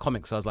I read a lot of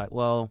comics. So I was like,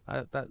 well,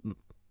 the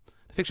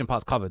fiction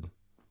part's covered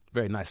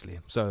very nicely.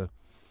 So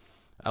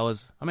I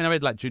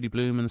read like Judy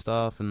Blume and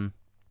stuff, and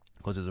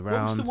because it was around.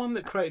 What was the one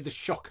that created the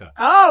shocker?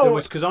 Oh, there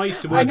was because I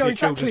used to work in a exactly.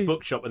 children's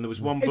bookshop, and there was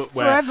one book It's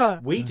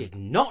Forever. where we did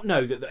not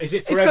know that. Is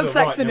it Forever? It's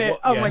got sex right, in now, it. what-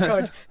 Oh yeah. my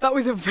god, that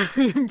was a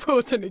very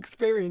important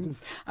experience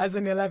as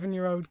an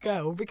 11-year-old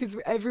girl, because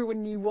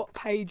everyone knew what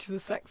page the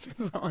sex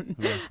was on,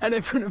 and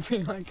everyone would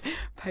be like,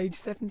 page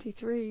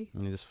 73.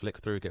 And you just flick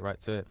through, get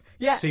right to it.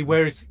 Yeah. See,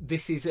 whereas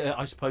this is,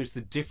 I suppose,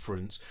 the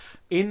difference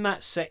in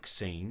that sex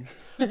scene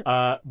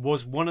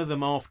was one of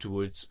them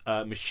afterwards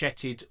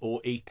macheted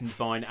or eaten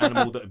by an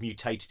animal that had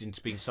mutated into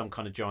being some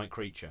kind of giant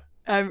creature.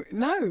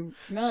 No.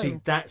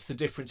 See, that's the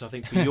difference, I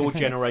think, for your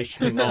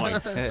generation and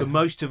mine. For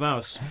most of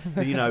us,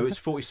 as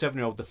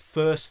 47-year-old, the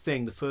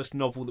first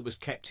novel that was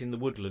kept in the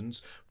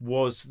woodlands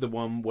was the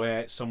one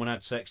where someone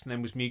had sex and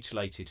then was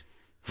mutilated.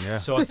 Yeah.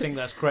 So I think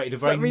that's created a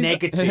So that very means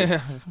that-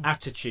 negative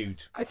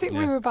attitude. I think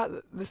we Yeah. were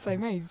about the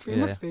same age. We Yeah.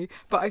 must be,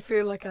 but I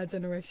feel like our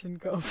generation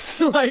got off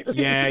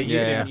slightly. Yeah, you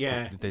Yeah. did,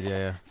 yeah. You did,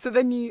 yeah. So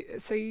then you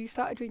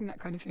started reading that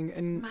kind of thing,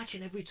 and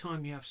Imagine every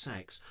time you have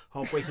sex,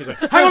 halfway through, going,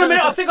 hang on a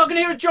minute, I think I can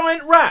hear a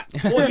giant rat.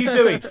 What are you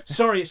doing?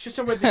 Sorry, it's just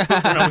I read this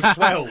book when I was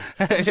 12.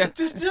 It's a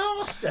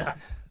disaster.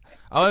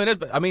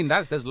 I mean,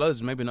 there's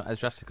loads, maybe not as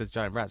drastic as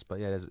giant rats, but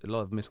yeah, there's a lot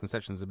of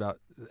misconceptions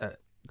about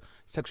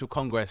sexual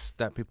congress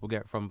that people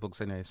get from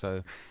books anyway.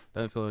 So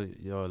don't feel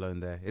you're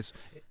alone there. It's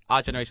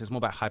our generation is more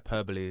about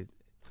hyperbole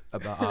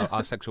about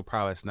our sexual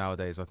prowess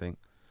nowadays, I think.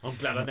 I'm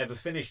glad I never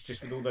finished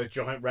just with all those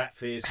giant rat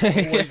fears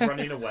always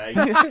running away.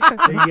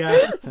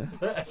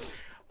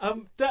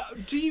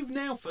 Do you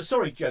now?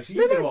 Sorry, Josie,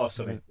 you were going to ask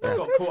something. I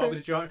got caught up with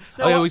a giant.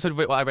 No, we said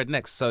what I read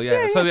next. So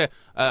yeah, so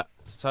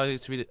I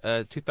used to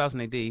read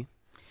 2000 AD.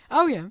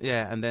 oh yeah,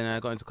 Yeah, and then I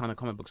got into kind of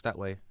comic books that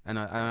way, and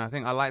I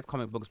think I liked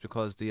comic books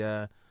because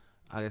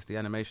I guess the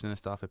animation and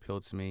stuff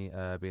appealed to me,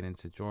 being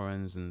into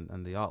drawings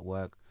and the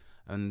artwork,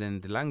 and then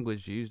the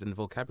language used and the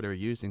vocabulary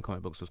used in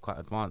comic books was quite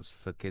advanced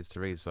for kids to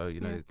read. So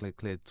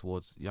cleared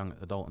towards young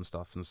adult and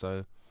stuff, and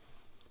so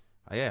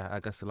I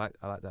guess I like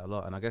that a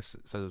lot. And I guess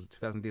so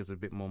 2000 was a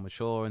bit more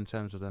mature in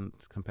terms of them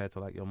compared to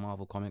like your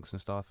Marvel comics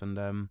and stuff, and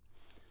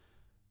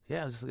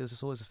it was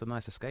just always just a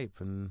nice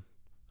escape. And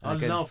I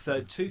again, love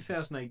that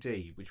 2000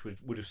 AD, which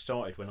would have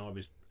started when I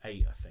was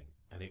 8, I think.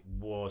 And it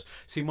was...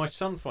 See, my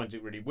son finds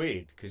it really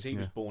weird because he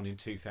was born in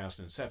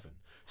 2007.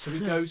 So he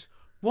goes,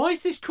 why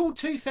is this called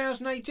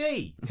 2000 AD?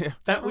 Yeah.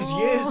 That was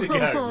years ago.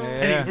 Yeah.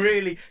 And he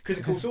really... Because,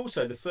 of course,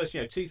 also the first,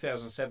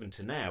 2007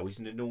 to now is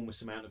an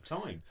enormous amount of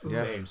time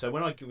Yeah. for him. So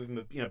when I give him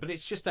but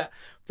it's just that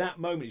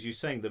moment, as you're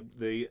saying,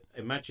 the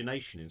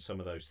imagination in some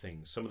of those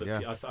things. Some of the...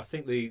 Yeah. I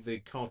think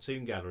the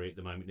cartoon gallery at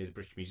the moment near the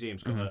British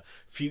Museum's got a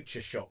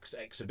Future Shocks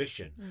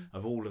exhibition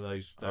of all of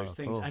those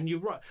things. Cool. And you're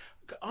right.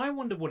 I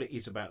wonder what it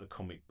is about the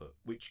comic book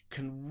which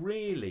can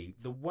really,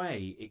 the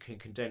way it can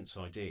condense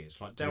ideas.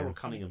 Like Daryl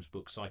Cunningham's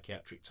book,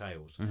 Psychiatric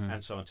Tales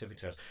and Scientific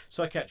Tales.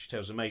 Psychiatric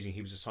Tales is amazing.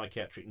 He was a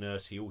psychiatric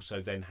nurse. He also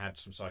then had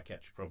some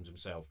psychiatric problems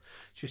himself.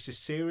 It's just a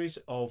series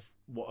of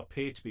what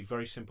appear to be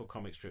very simple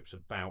comic strips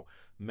about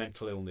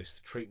mental illness,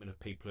 the treatment of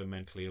people who are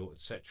mentally ill,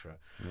 etc.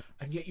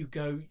 And yet you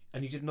go,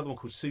 and he did another one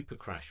called Super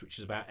Crash, which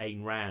is about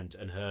Ayn Rand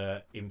and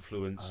her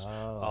influence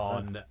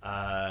on...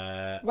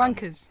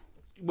 wankers.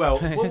 Well,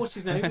 what was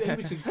his name? Who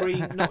was the Green?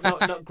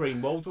 Not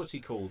Greenwald. What's he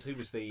called? Who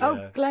was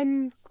the?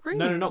 Glenn Green.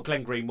 No, not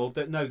Glenn Greenwald.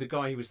 The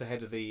guy who was the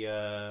head of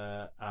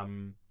the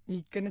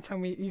You're gonna tell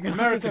me? You're gonna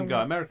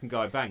American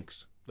guy,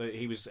 Banks.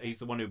 He's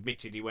the one who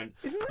admitted he went.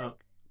 Isn't that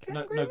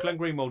no, Glenn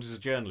Greenwald is a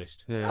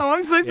journalist. Yeah. Oh,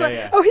 I'm so sorry.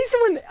 Yeah. Oh, he's the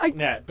one.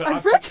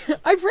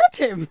 I've read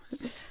him.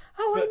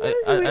 Oh, I know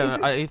who it is.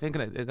 Are you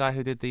thinking of the guy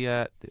who did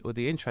the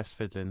interest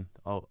fiddling?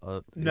 No,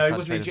 it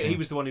wasn't. He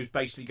was the one who was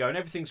basically going,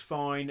 everything's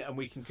fine and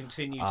we can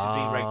continue to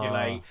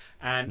deregulate.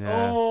 And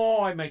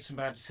I made some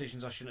bad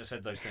decisions. I shouldn't have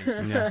said those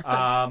things.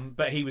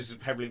 But he was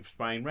heavily influenced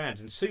by Ayn Rand.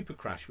 And Super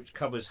Crash, which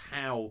covers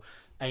how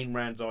Ayn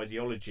Rand's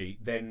ideology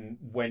then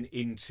went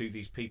into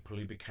these people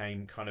who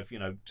became kind of,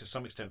 to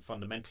some extent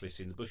fundamentalists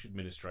in the Bush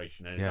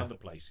administration and in other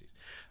places.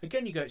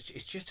 Again, you go, it's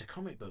just a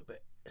comic book,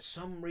 but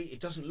it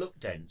doesn't look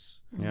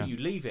dense. Yeah. You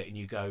leave it and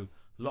you go,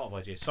 a lot of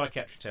ideas.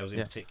 Psychiatric Tales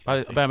in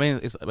particular. But I mean,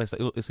 it's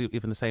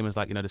even the same as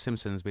The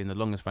Simpsons being the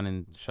longest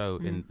running show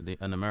in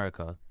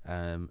America,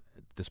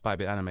 despite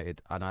being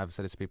animated. And I've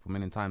said this to people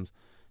many times.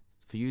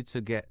 for you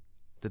to get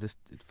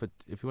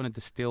if you want to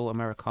distill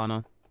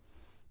Americana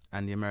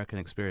and the American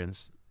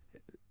experience,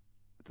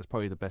 that's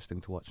probably the best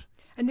thing to watch.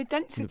 And the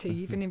density,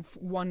 even in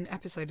one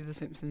episode of The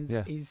Simpsons,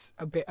 is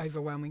a bit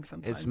overwhelming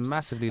sometimes. It's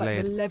massively like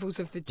layered. The levels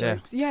of the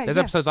jokes. Yeah, There's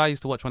episodes I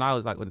used to watch when I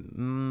was like,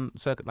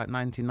 circa like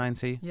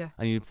 1990. Yeah.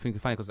 And you think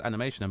it's funny because it's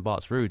animation and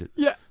Bart's rude.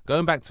 Yeah.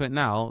 Going back to it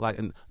now, like,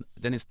 and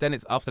then it's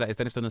after that,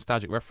 it's the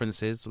nostalgic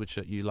references, which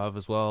you love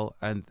as well,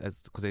 and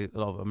because a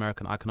lot of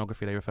American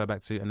iconography they refer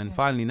back to, and then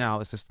finally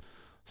now it's just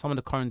some of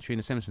the commentary in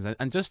The Simpsons,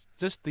 and just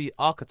the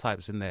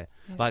archetypes in there,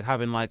 like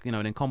having like an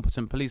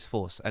incompetent police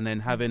force, and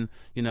then having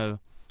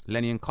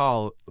Lenny and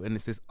Carl, and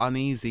it's this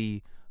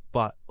uneasy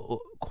but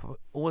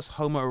almost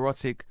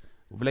homoerotic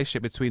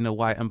relationship between the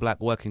white and black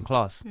working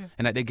class,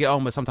 and that they get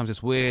on, but sometimes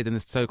it's weird and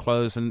it's so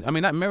close. And I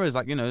mean, that mirrors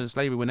like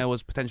slavery, when there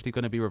was potentially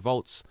going to be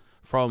revolts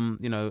from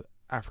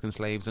African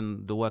slaves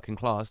and the working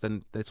class.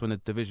 Then that's when the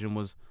division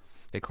was.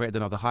 They created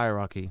another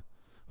hierarchy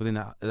within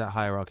that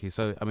hierarchy.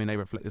 So I mean,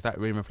 is that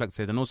really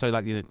reflected? And also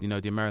like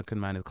the American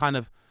man is kind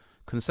of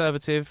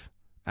conservative,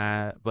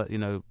 but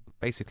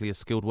basically a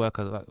skilled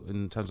worker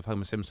in terms of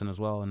Homer Simpson as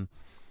well. And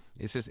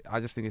it's just, I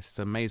just think it's just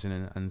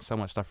amazing, and so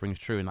much stuff rings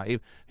true. And like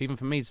even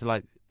for me to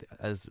like,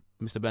 as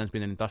Mr. Burns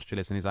being an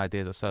industrialist and his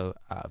ideas are so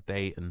out of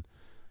date, and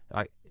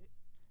like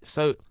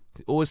so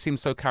it always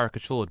seems so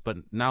caricatured. But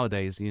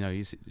nowadays, in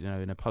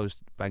a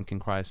post-banking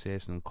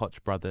crisis and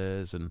Koch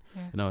brothers and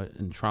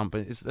and Trump,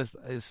 it's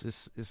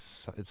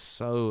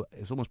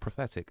almost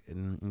prophetic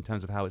in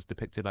terms of how it's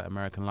depicted like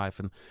American life.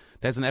 And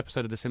there's an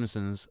episode of The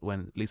Simpsons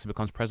when Lisa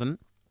becomes president,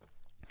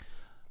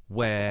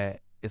 where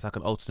it's like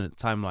an alternate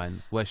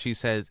timeline where she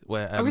says,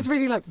 where I was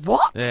really like,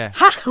 what? Yeah.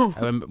 How?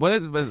 Well,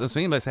 the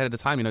thing they said at the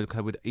time,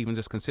 with even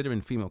just considering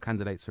female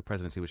candidates for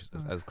presidency, which is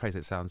as crazy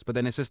as it sounds. But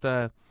then it's just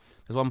there's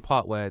one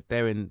part where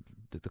they're in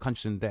the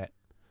country's in debt,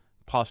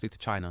 partially to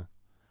China,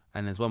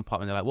 and there's one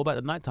part when they're like, what about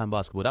the nighttime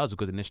basketball? That was a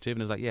good initiative.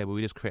 And it's like, yeah, but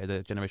we just created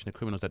a generation of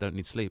criminals that don't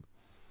need sleep.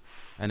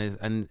 And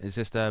it's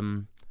just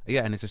and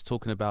it's just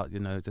talking about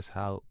just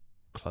how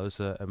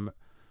closer.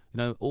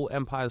 All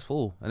empires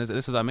fall, and this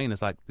is what I mean.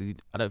 It's like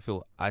I don't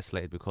feel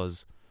isolated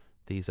because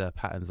these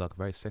patterns are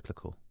very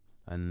cyclical,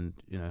 and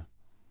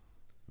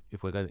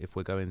if we're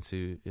going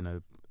to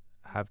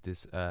have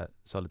this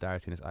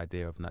solidarity and this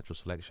idea of natural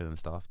selection and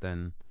stuff,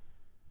 then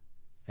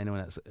anyone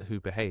else who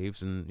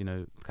behaves,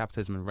 and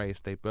capitalism and race,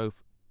 they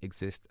both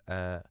exist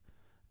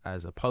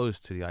as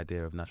opposed to the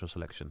idea of natural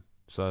selection.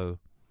 So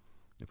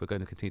if we're going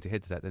to continue to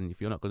head to that, then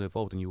if you're not going to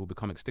evolve, then you will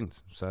become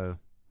extinct. So.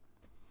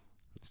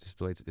 It's just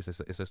the way.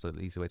 It's just an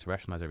easy way to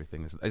rationalize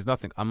everything. There's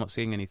nothing. I'm not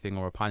seeing anything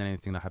or opining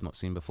anything that I have not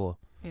seen before.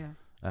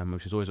 Yeah.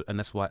 Which is always, and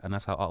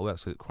that's how art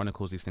works. So it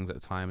chronicles these things at a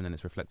time, and then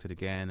it's reflected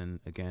again and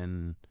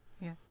again.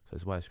 Yeah. So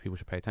it's why people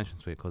should pay attention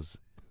to it, because.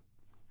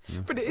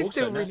 But it is also,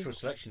 still natural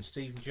selection.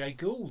 Stephen Jay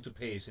Gould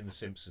appears in The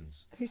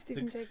Simpsons. Who's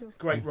Stephen Jay Gould?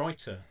 Great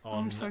writer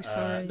on. I'm so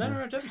sorry.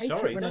 No, don't be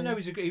sorry. No,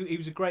 he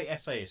was a great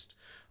essayist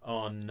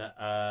on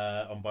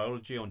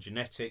biology, on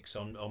genetics,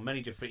 on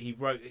many different. He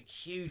wrote a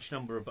huge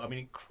number of.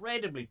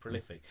 Incredibly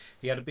prolific.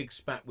 He had a big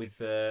spat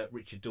with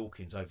Richard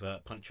Dawkins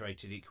over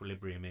punctuated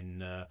equilibrium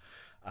in.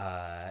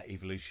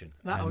 Evolution,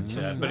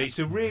 but it's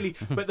a really.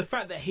 But the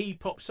fact that he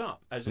pops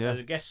up as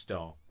a guest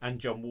star, and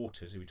John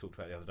Waters, who we talked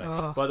about the other day.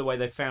 Oh. By the way,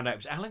 they found out it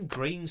was Alan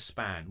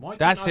Greenspan. Why?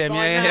 That's him.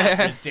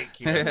 That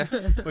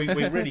ridiculous. we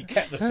really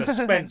kept the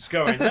suspense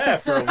going there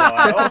for a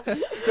while.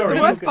 Sorry.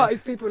 The worst part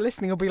is people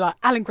listening will be like,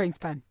 Alan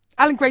Greenspan.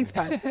 Alan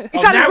Greenspan.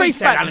 It's Alan Greenspan.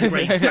 Said Alan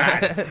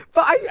Greenspan.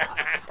 But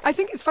I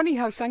think it's funny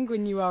how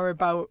sanguine you are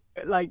about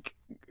like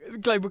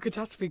global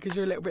catastrophe, because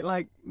you're a little bit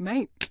like,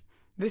 mate.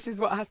 This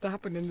is what has to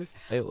happen in this.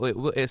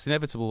 It's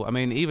inevitable.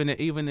 Even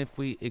if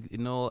we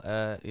ignore,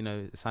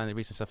 scientific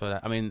research and stuff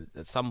like that.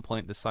 At some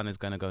point the sun is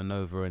going to go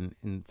nova and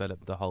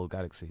envelop the whole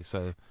galaxy.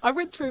 So I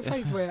went through a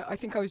phase where I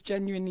think I was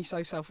genuinely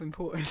so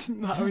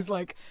self-important that I was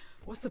like,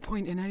 what's the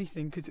point in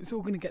anything? Because it's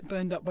all going to get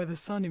burned up by the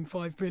sun in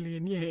 5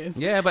 billion years.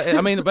 Yeah, but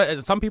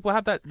but some people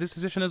have that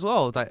disposition as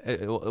well. Like,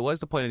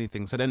 what's the point in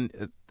anything? So then,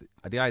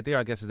 the idea,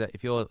 I guess, is that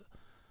if you're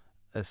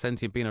a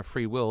sentient being of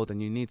free will, then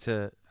you need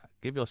to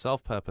give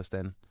yourself purpose.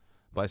 Then.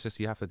 But it's just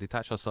you have to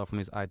detach yourself from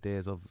these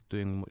ideas of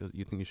doing what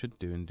you think you should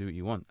do and do what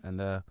you want.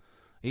 And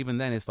even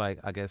then, it's like,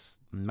 I guess,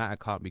 matter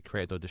can't be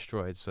created or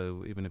destroyed.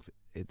 So even if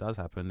it does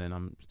happen, then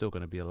I'm still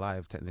going to be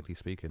alive, technically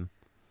speaking.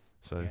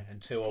 So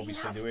until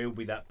obviously there will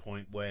be that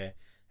point where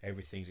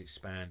everything's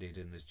expanded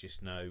and there's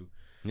just no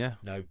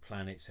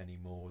planets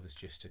anymore. There's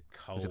just a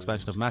cold. There's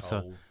expansion of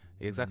matter.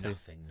 Exactly.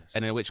 Nothingness.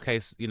 And in which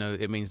case,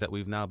 it means that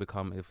we've now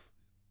become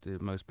the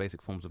most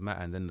basic forms of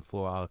matter, and then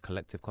for our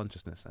collective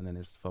consciousness, and then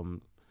it's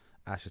from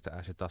ashes to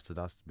ashes, dust to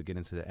dust,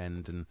 beginning to the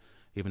end. And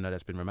even though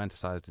that's been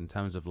romanticized in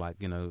terms of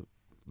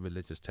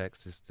religious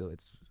texts,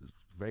 it's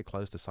very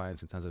close to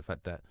science in terms of the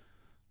fact that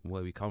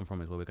where we come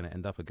from is where we're going to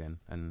end up again.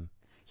 And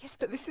yes,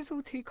 but this is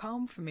all too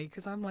calm for me,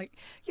 because I'm like,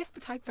 yes,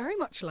 but I very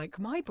much like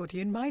my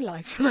body and my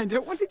life, and I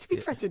don't want it to be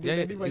threatened in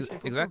any way, shape, or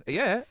form. Exactly.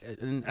 Yeah,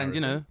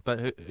 and but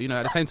at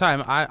the same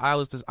time,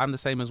 I'm the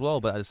same as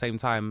well. But at the same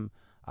time,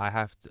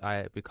 I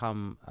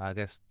become, I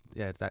guess,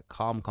 that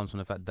calm comes from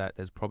the fact that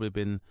there's probably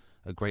been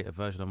a greater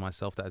version of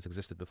myself that has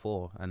existed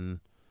before, and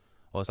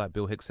or it's like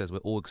Bill Hicks says, we're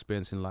all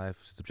experiencing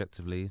life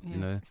subjectively. Yeah, you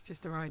know, it's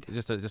just a ride.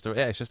 It's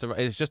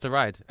just a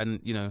ride, and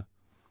you know.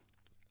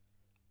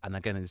 And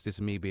again, it's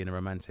just me being a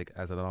romantic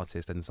as an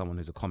artist and someone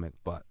who's a comic.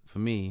 But for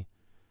me,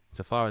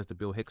 so far as the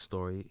Bill Hicks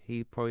story,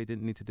 he probably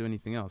didn't need to do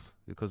anything else,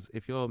 because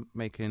if you're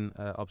making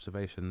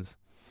observations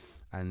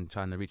and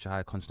trying to reach a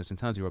higher consciousness in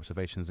terms of your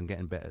observations and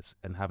getting better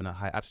and having a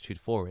high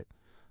aptitude for it,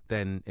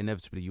 then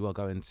inevitably you're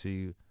going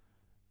to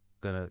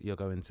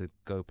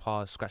go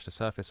past, scratch the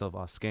surface of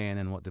our skin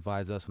and what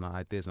divides us and our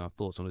ideas and our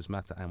thoughts on this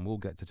matter, and we'll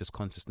get to just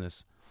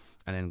consciousness.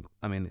 And then,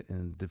 I mean,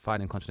 in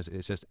defining consciousness,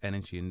 it's just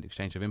energy and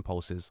exchange of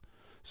impulses.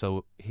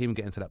 So him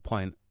getting to that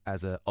point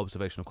as an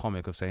observational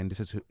comic of saying this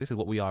is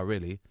what we are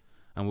really,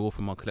 and we're all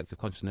from our collective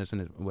consciousness,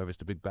 and whether it's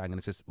the Big Bang and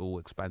it's just all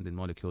expanding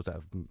molecules that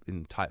have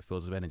in tight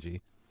fields of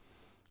energy,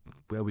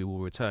 where we will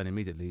return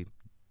immediately.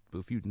 But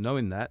if you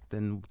knowing that,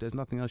 then there's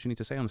nothing else you need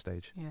to say on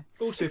stage. Yeah.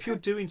 Also, if you're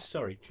doing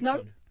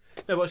No,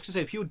 I was going to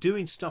say, if you're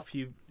doing stuff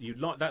you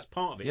like, that's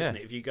part of it, isn't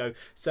it? If you go,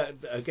 so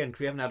again, because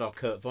we haven't had our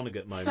Kurt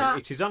Vonnegut moment,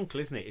 it's his uncle,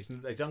 isn't it?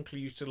 His uncle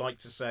used to like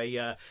to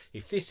say,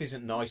 if this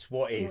isn't nice,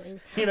 what is?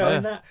 You know,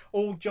 and that,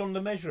 or John Le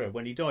Mesurier,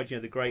 when he died, you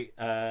know, the great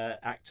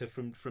actor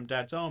from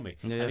Dad's Army,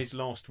 and his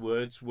last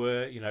words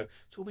were, you know,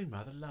 it's all been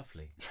rather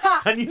lovely.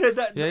 And, you know,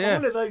 that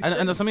all of those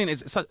and that's what I mean,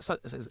 it's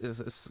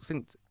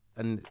succinct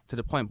and to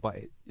the point, but,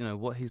 you know,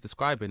 what he's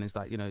describing is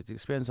like, you know, the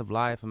experience of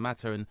life and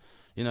matter, and,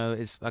 you know,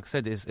 it's, like I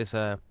said, it's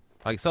a...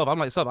 Like yourself, I'm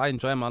like yourself. I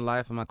enjoy my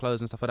life and my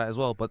clothes and stuff like that as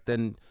well. But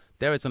then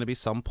there is going to be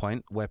some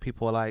point where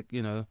people are like,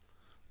 you know,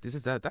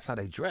 that's how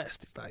they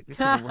dressed. It's like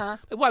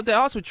they wipe their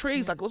arse with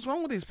trees. Like, what's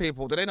wrong with these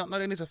people? Do they not know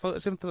they need to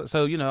photosynthesize?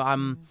 So, you know,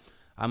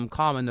 I'm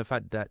calm in the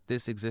fact that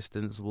this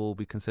existence will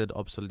be considered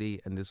obsolete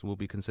and this will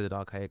be considered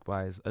archaic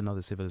by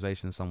another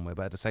civilization somewhere.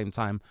 But at the same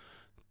time,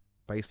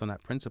 based on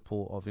that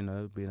principle of, you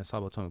know, being a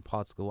subatomic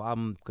particle,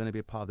 I'm going to be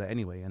a part of that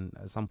anyway. And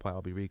at some point,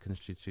 I'll be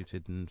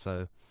reconstituted. And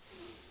so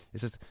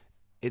it's just...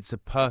 It's a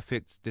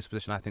perfect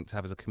disposition, I think, to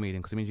have as a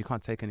comedian, because it means you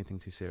can't take anything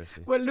too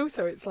seriously. Well,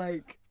 also, it's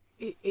like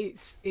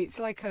it's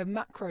like a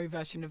macro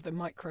version of the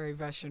micro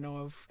version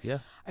of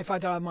if I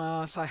die on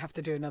my ass, I have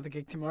to do another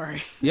gig tomorrow.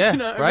 Yeah, you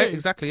know right. I mean?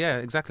 Exactly. Yeah,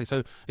 exactly.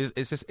 So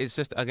it's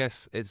just I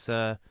guess this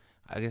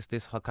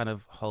kind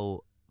of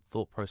whole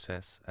thought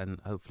process, and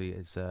hopefully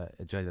it's a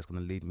journey that's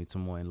going to lead me to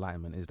more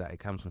enlightenment. Is that it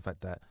comes from the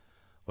fact that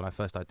when I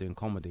first started doing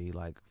comedy,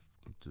 like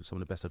some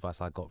of the best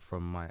advice I got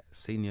from my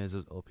seniors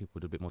or people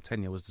with a bit more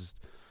tenure was just,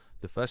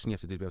 the first thing you have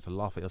to do is be able to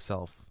laugh at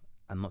yourself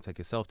and not take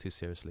yourself too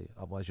seriously.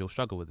 Otherwise, you'll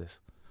struggle with this.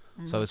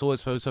 So it's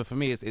always so for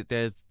me. It's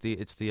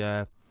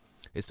the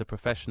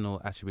professional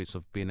attributes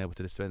of being able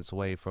to dispense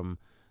away from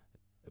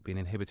being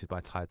inhibited by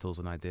titles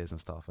and ideas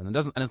and stuff. And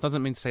it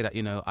doesn't mean to say that,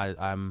 you know,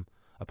 I'm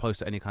opposed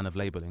to any kind of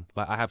labeling.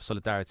 Like, I have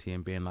solidarity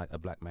in being like a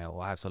black male,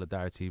 or I have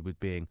solidarity with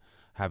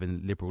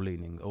having liberal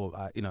leaning, or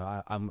you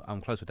know,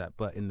 I'm close with that.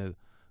 But in the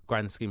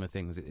grand scheme of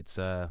things, it's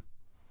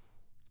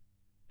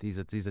These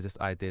are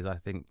just ideas. I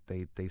think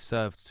they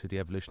served to the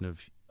evolution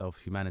of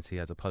humanity,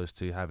 as opposed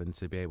to having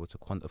to be able to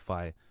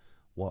quantify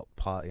what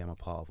party I'm a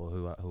part of or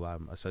who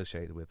I'm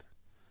associated with.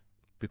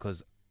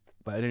 Because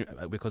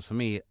for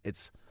me,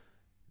 it's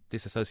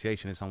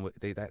disassociation is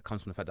that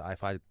comes from the fact that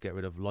if I get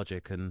rid of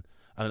logic and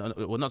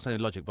well, not saying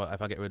logic, but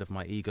if I get rid of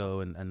my ego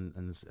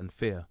and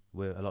fear,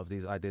 where a lot of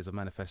these ideas are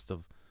manifest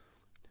of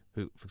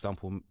who, for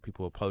example,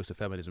 people opposed to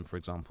feminism, for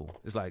example,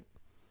 it's like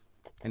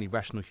any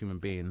rational human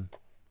being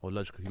or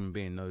logical human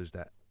being knows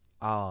that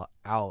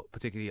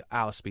particularly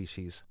our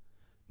species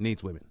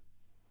needs women.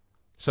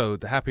 So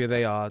the happier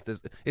they are,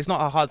 it's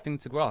not a hard thing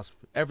to grasp.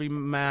 Every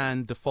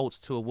man defaults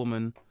to a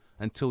woman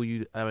until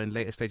you are in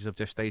later stages of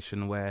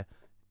gestation, where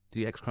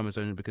the X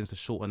chromosome begins to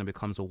shorten and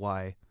becomes a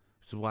Y,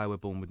 which is why we're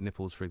born with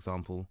nipples, for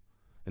example.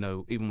 You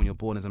know, even when you're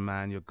born as a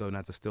man, your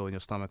gonads are still in your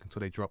stomach until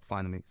they drop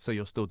finally. So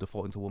you're still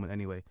defaulting to a woman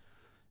anyway.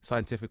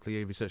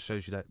 Scientifically, research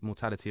shows you that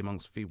mortality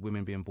amongst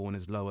women being born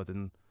is lower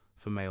than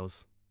for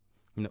males.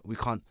 You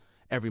know,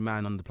 every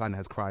man on the planet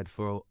has cried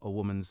for a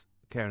woman's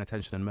care and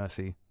attention and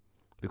mercy,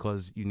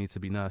 because you need to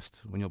be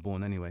nursed when you're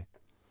born anyway.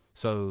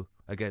 So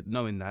again,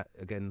 knowing that,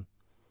 again,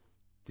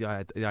 the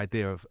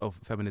idea of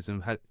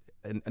feminism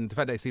and the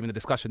fact that it's even a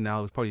discussion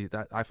now is probably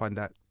that I find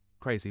that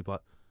crazy,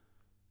 but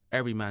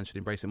every man should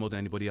embrace it more than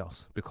anybody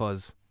else,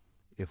 because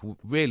if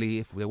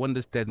the one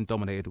that's dead and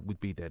dominated, we'd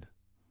be dead.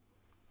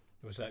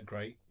 Was that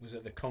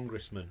the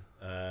congressman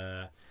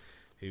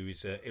who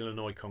is an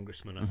Illinois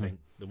congressman, I think,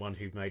 the one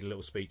who made a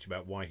little speech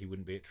about why he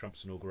wouldn't be at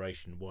Trump's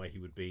inauguration, why he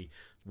would be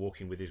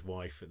walking with his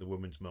wife at the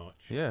Women's March.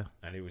 Yeah,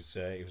 and it was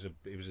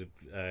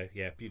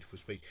a beautiful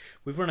speech.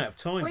 We've run out of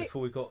time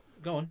before we've got.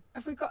 Go on.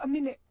 Have we got a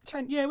minute,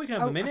 Trent? Yeah, we can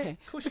have a minute. Okay.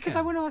 Of course, because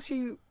I want to ask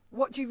you,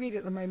 what do you read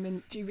at the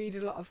moment? Do you read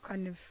a lot of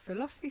kind of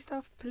philosophy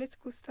stuff,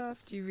 political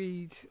stuff? Do you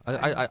read?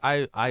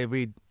 I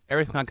read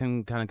everything I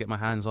can kind of get my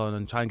hands on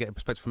and try and get a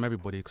perspective from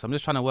everybody, because I'm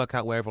just trying to work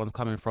out where everyone's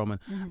coming from.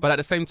 But at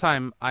the same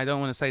time, I don't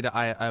want to say that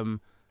I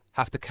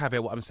have to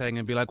caveat what I'm saying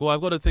and be like, well,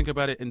 I've got to think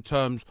about it in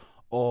terms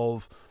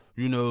of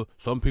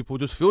some people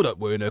just feel that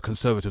way and they're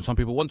conservative. Some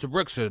people want to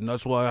Brexit, and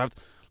that's why I have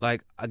to.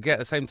 Like, I get at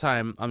the same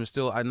time,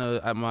 I know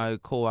at my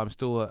core, I'm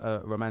still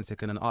a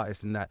romantic and an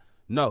artist in that,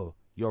 no,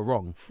 you're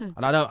wrong.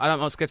 And I'm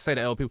not scared to say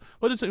that to people.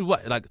 Well,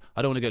 like,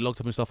 I don't want to get locked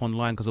up and stuff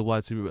online because of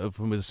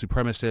from a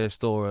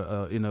supremacist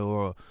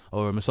or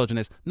a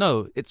misogynist.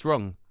 No, it's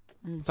wrong.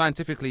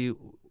 Scientifically,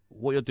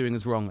 what you're doing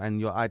is wrong, and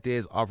your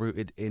ideas are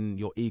rooted in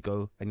your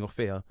ego and your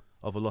fear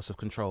of a loss of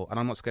control. And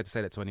I'm not scared to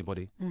say that to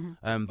anybody.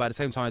 But at the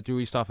same time, I do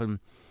read stuff and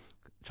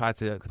try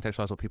to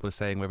contextualize what people are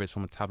saying, whether it's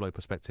from a tabloid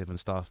perspective and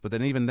stuff. But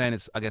then even then,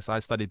 I guess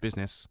I studied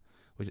business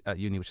at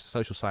uni, which is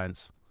social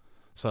science.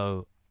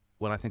 So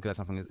when I think about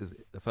something,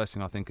 the first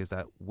thing I think is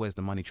that where's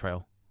the money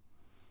trail?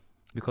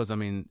 Because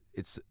even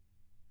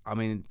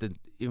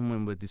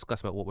when we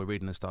discuss about what we're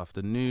reading and stuff,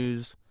 the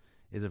news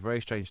is a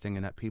very strange thing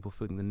in that people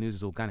think the news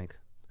is organic.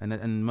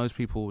 And most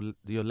people,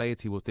 your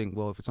laity will think,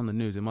 well, if it's on the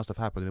news, it must have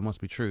happened, it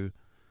must be true.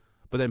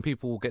 But then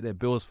people will get their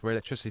bills for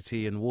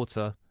electricity and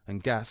water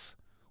and gas,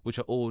 which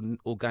are all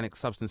organic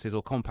substances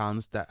or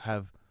compounds that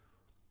have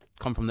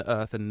come from the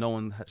earth, and no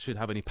one should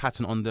have any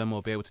patent on them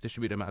or be able to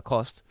distribute them at a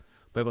cost.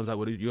 But everyone's like,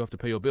 well, you have to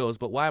pay your bills.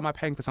 But why am I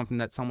paying for something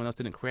that someone else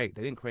didn't create?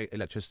 They didn't create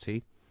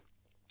electricity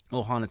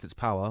or harness its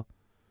power.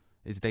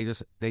 They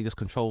just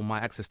control my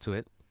access to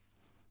it.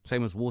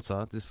 Same as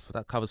water.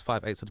 That covers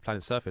 5/8 of the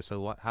planet's surface.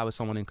 So how is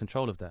someone in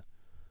control of that?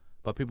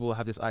 But people will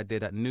have this idea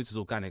that news is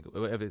organic,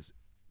 whatever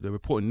they're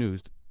reporting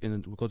news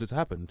because it's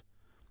happened.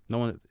 No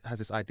one has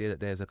this idea that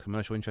there's a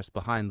commercial interest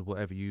behind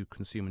whatever you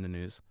consume in the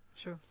news.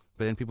 Sure.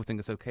 But then people think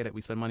it's okay that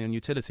we spend money on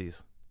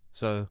utilities.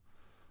 So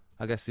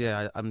I guess,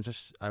 I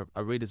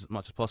read as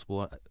much as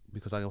possible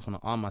because I also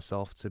want to arm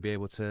myself to be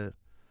able to,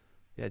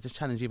 just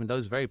challenge even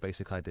those very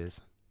basic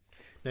ideas.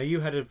 Now,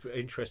 you had an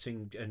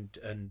interesting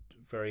and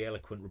very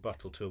eloquent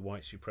rebuttal to a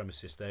white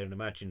supremacist there, an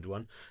imagined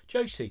one.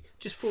 Josie,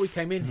 just before we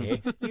came in here,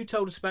 you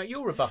told us about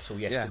your rebuttal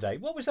yesterday.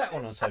 What was that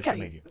one on social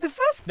media? The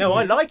first thing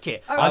I like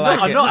it.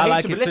 I'm not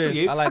here to belittle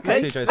you. I like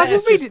it too, Josie. I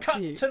will read it cut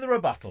to you. to the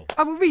rebuttal.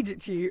 I will read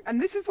it to you,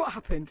 and this is what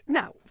happened.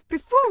 Now,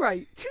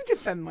 to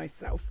defend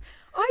myself,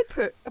 I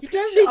put a picture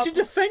You don't need up. to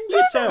defend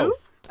yourself.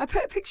 No, I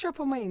put a picture up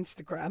on my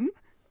Instagram,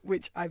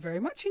 which I very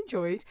much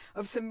enjoyed,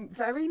 of some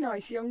very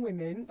nice young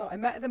women that I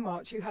met at the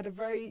march who had a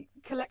very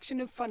collection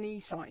of funny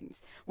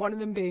signs. One of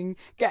them being,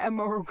 get a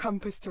moral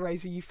compass,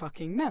 Theresa, you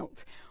fucking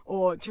melt.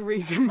 Or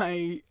Theresa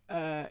May,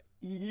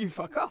 you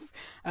fuck off.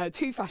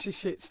 Two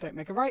fascist shits don't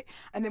make a right.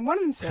 And then one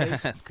of them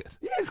says... That's good.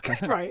 Yeah, it's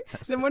good, right?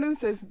 Then one of them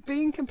says,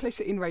 being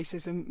complicit in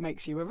racism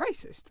makes you a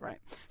racist, right?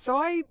 So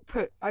I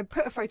put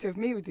a photo of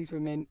me with these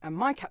women, and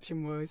my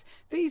caption was,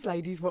 these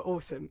ladies were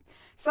awesome.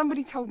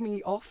 Somebody told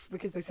me off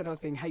because they said I was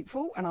being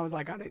hateful, and I was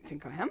like, I don't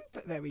think I am,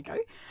 but there we go.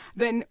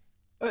 Then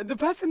the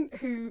person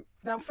who...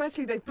 Now,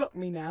 firstly, they've blocked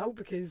me now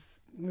because...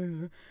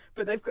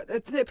 But they've got...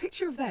 The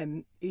picture of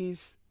them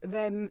is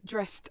them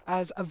dressed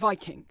as a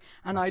Viking.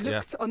 And I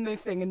looked on their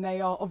thing, and they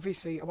are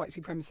obviously a white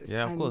supremacist.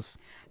 Yeah, of course.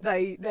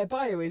 Their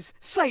bio is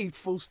saved,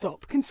 full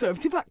stop,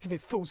 conservative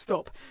activist, full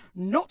stop,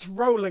 not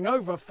rolling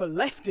over for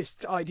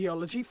leftist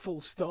ideology, full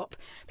stop.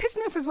 Pissed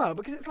me off as well,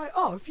 because it's like,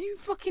 if you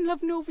fucking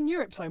love Northern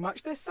Europe so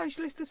much, they're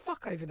socialist as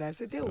fuck over there,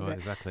 so deal with it.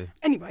 Exactly.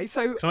 Anyway,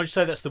 so... Can I just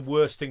say that's the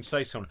worst thing to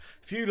say to someone?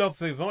 If you love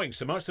the Vikings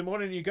so much, then why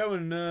don't you go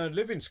and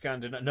live in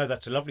Scandinavia? No,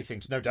 that's a lovely thing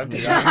to... No, don't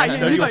do that. You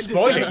You'll don't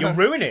spoil deserve it. You'll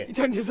ruin it. You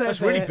don't deserve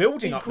That's really their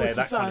building up equal there,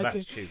 that kind of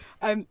society.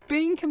 attitude.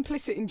 Being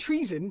complicit in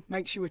treason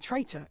makes you a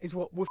traitor, is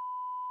what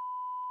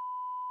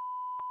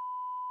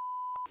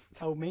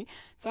told me.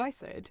 So I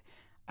said,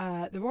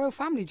 the royal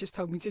family just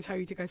told me to tell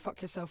you to go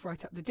fuck yourself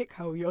right up the dick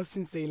hole. Yours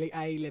sincerely,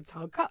 a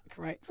libtard cuck,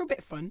 right? For a bit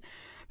of fun.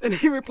 Then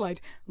he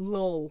replied,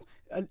 lol.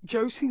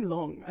 Josie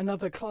Long,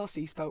 another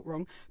classy spelt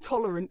wrong,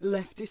 tolerant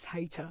leftist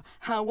hater.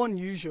 How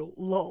unusual,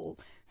 lol.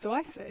 So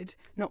I said,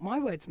 not my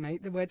words,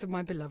 mate, the words of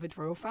my beloved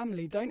royal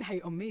family. Don't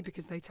hate on me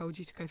because they told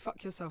you to go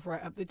fuck yourself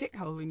right up the dick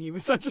hole and you were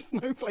such a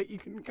snowflake you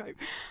couldn't cope.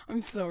 I'm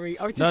sorry.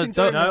 I was just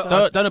enjoying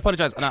myself. Don't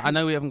apologise. And I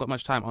know we haven't got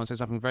much time. I want to say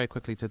something very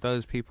quickly to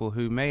those people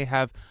who may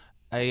have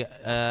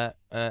a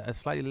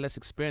slightly less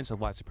experience of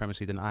white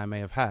supremacy than I may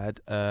have had,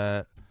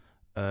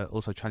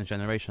 also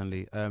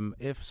transgenerationally.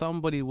 If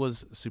somebody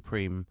was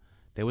supreme,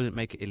 they wouldn't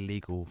make it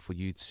illegal for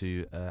you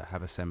to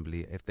have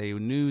assembly. If they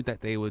knew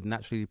that they were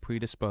naturally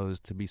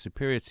predisposed to be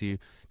superior to you,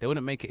 they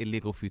wouldn't make it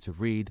illegal for you to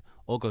read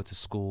or go to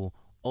school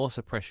or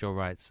suppress your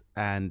rights.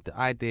 And the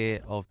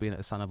idea of being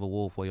a son of a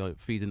wolf where you're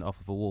feeding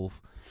off of a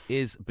wolf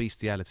is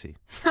bestiality.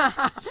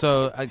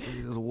 So, I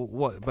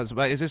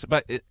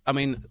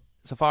mean,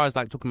 so far as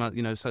like talking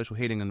about, social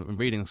healing and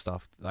reading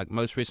stuff, like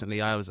most recently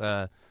I was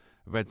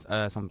read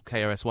some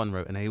KRS-One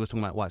wrote, and he was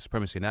talking about white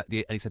supremacy, and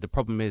he said the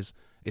problem is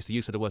it's the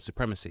use of the word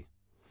supremacy.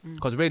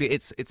 Because really,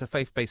 it's a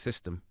faith-based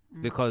system.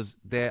 Because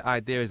their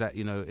idea is that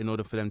in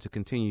order for them to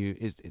continue,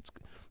 it's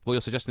what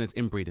you're suggesting is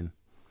inbreeding,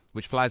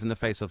 which flies in the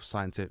face of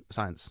science.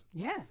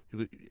 Yeah.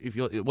 If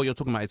what you're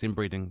talking about is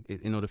inbreeding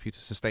in order for you to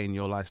sustain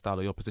your lifestyle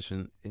or your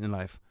position in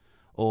life,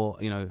 or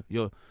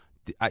you're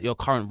at your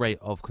current rate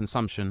of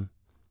consumption,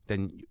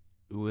 then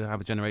we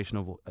have a generation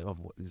of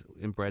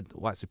inbred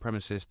white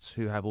supremacists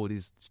who have all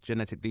these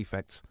genetic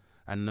defects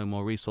and no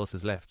more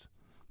resources left,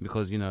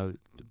 because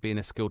being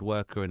a skilled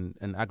worker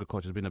and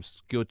agriculture has been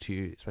obscured to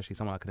you, especially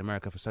somewhere like in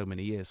America, for so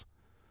many years.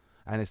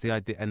 And it's the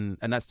idea, and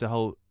that's the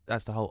whole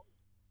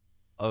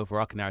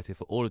overarching narrative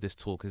for all of this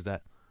talk, is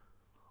that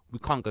we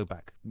can't go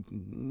back.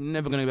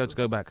 Never going to be able to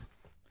go back.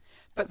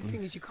 But the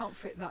thing is, you can't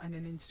fit that in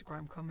an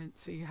Instagram comment,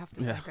 so you have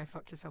to say, "Go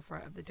fuck yourself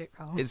right up the dick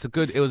hole."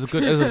 It was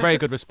a very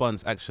good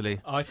response, actually.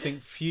 I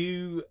think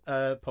few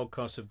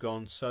podcasts have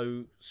gone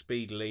so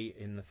speedily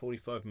in the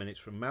 45 minutes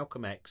from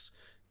Malcolm X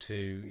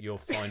to your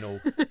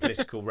final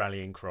political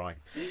rallying cry.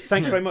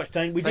 Thanks very much,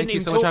 Dane. We didn't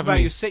even talk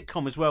about your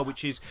sitcom as well,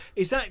 which is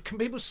that, can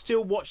people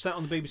still watch that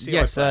on the BBC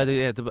Yes,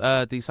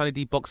 iPlayer? the Sunny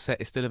D box set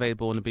is still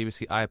available on the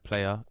BBC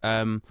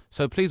iPlayer.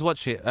 So please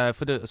watch it.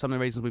 For some of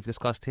the reasons we've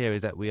discussed here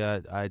is that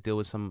I deal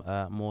with some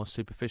more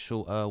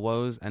superficial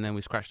woes, and then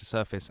we scratch the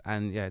surface.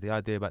 And the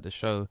idea about the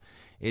show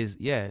is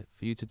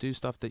for you to do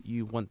stuff that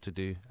you want to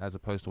do as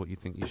opposed to what you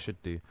think you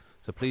should do.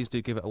 So please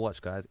do give it a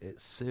watch, guys.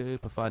 It's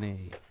super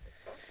funny.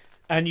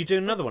 And you do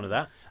another one of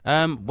that?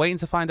 Waiting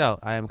to find out.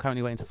 I am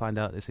currently waiting to find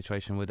out the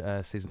situation with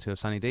season 2 of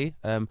Sunny D.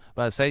 But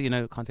I say,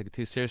 can't take it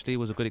too seriously. It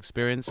was a good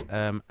experience.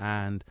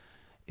 And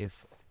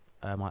if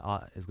my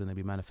art is going to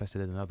be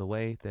manifested in another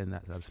way, then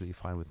that's absolutely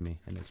fine with me.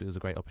 And it was a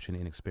great opportunity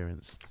and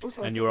experience.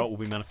 Also, and your art will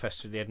be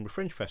manifested at the Edinburgh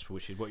Fringe Festival,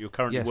 which is what you're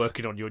currently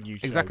working on, your new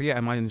show. Exactly, yeah.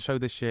 And my show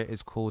this year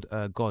is called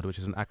GOD, which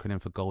is an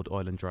acronym for Gold,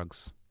 Oil and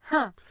Drugs.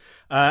 Huh.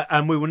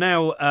 And we will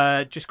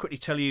now just quickly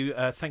tell you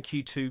thank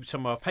you to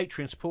some of our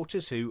Patreon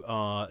supporters, who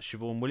are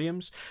Siobhan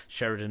Williams,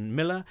 Sheridan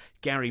Miller,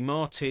 Gary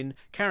Martin,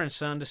 Karen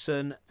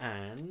Sanderson,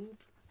 and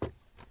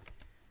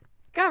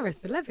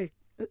Gareth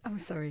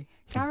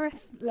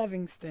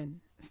Levingston,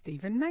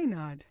 Stephen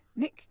Maynard,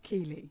 Nick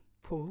Keeley,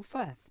 Paul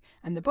Firth,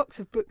 and the Box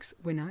of Books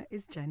winner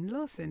is Jen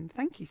Lawson.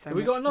 Thank you so much.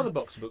 Have we got another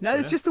Box of Books No,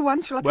 winner? there's just the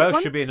one. Shall I pick Well,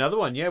 one? should be another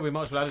one. Yeah, we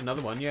might as well add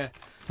another one. Yeah.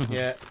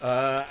 Yeah.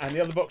 And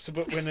the other Box of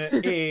Book winner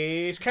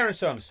is Karen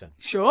Sanderson.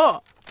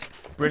 Sure.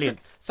 Brilliant.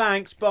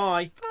 Thanks.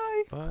 Bye.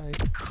 Bye. Bye.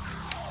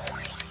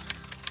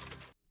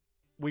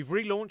 We've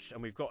relaunched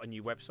and we've got a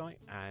new website,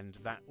 and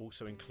that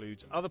also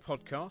includes other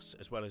podcasts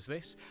as well as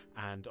this,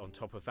 and on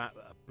top of that,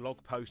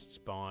 blog posts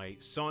by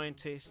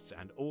scientists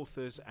and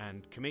authors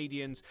and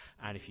comedians.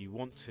 And if you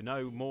want to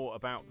know more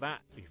about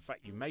that, in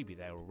fact you may be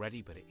there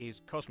already, but it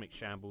is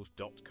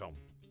cosmicshambles.com.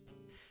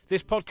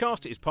 This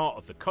podcast is part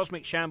of the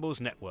Cosmic Shambles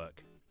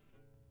Network.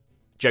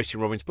 Josie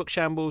and Robin's Book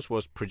Shambles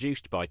was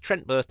produced by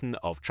Trent Burton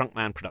of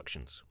Trunkman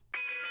Productions.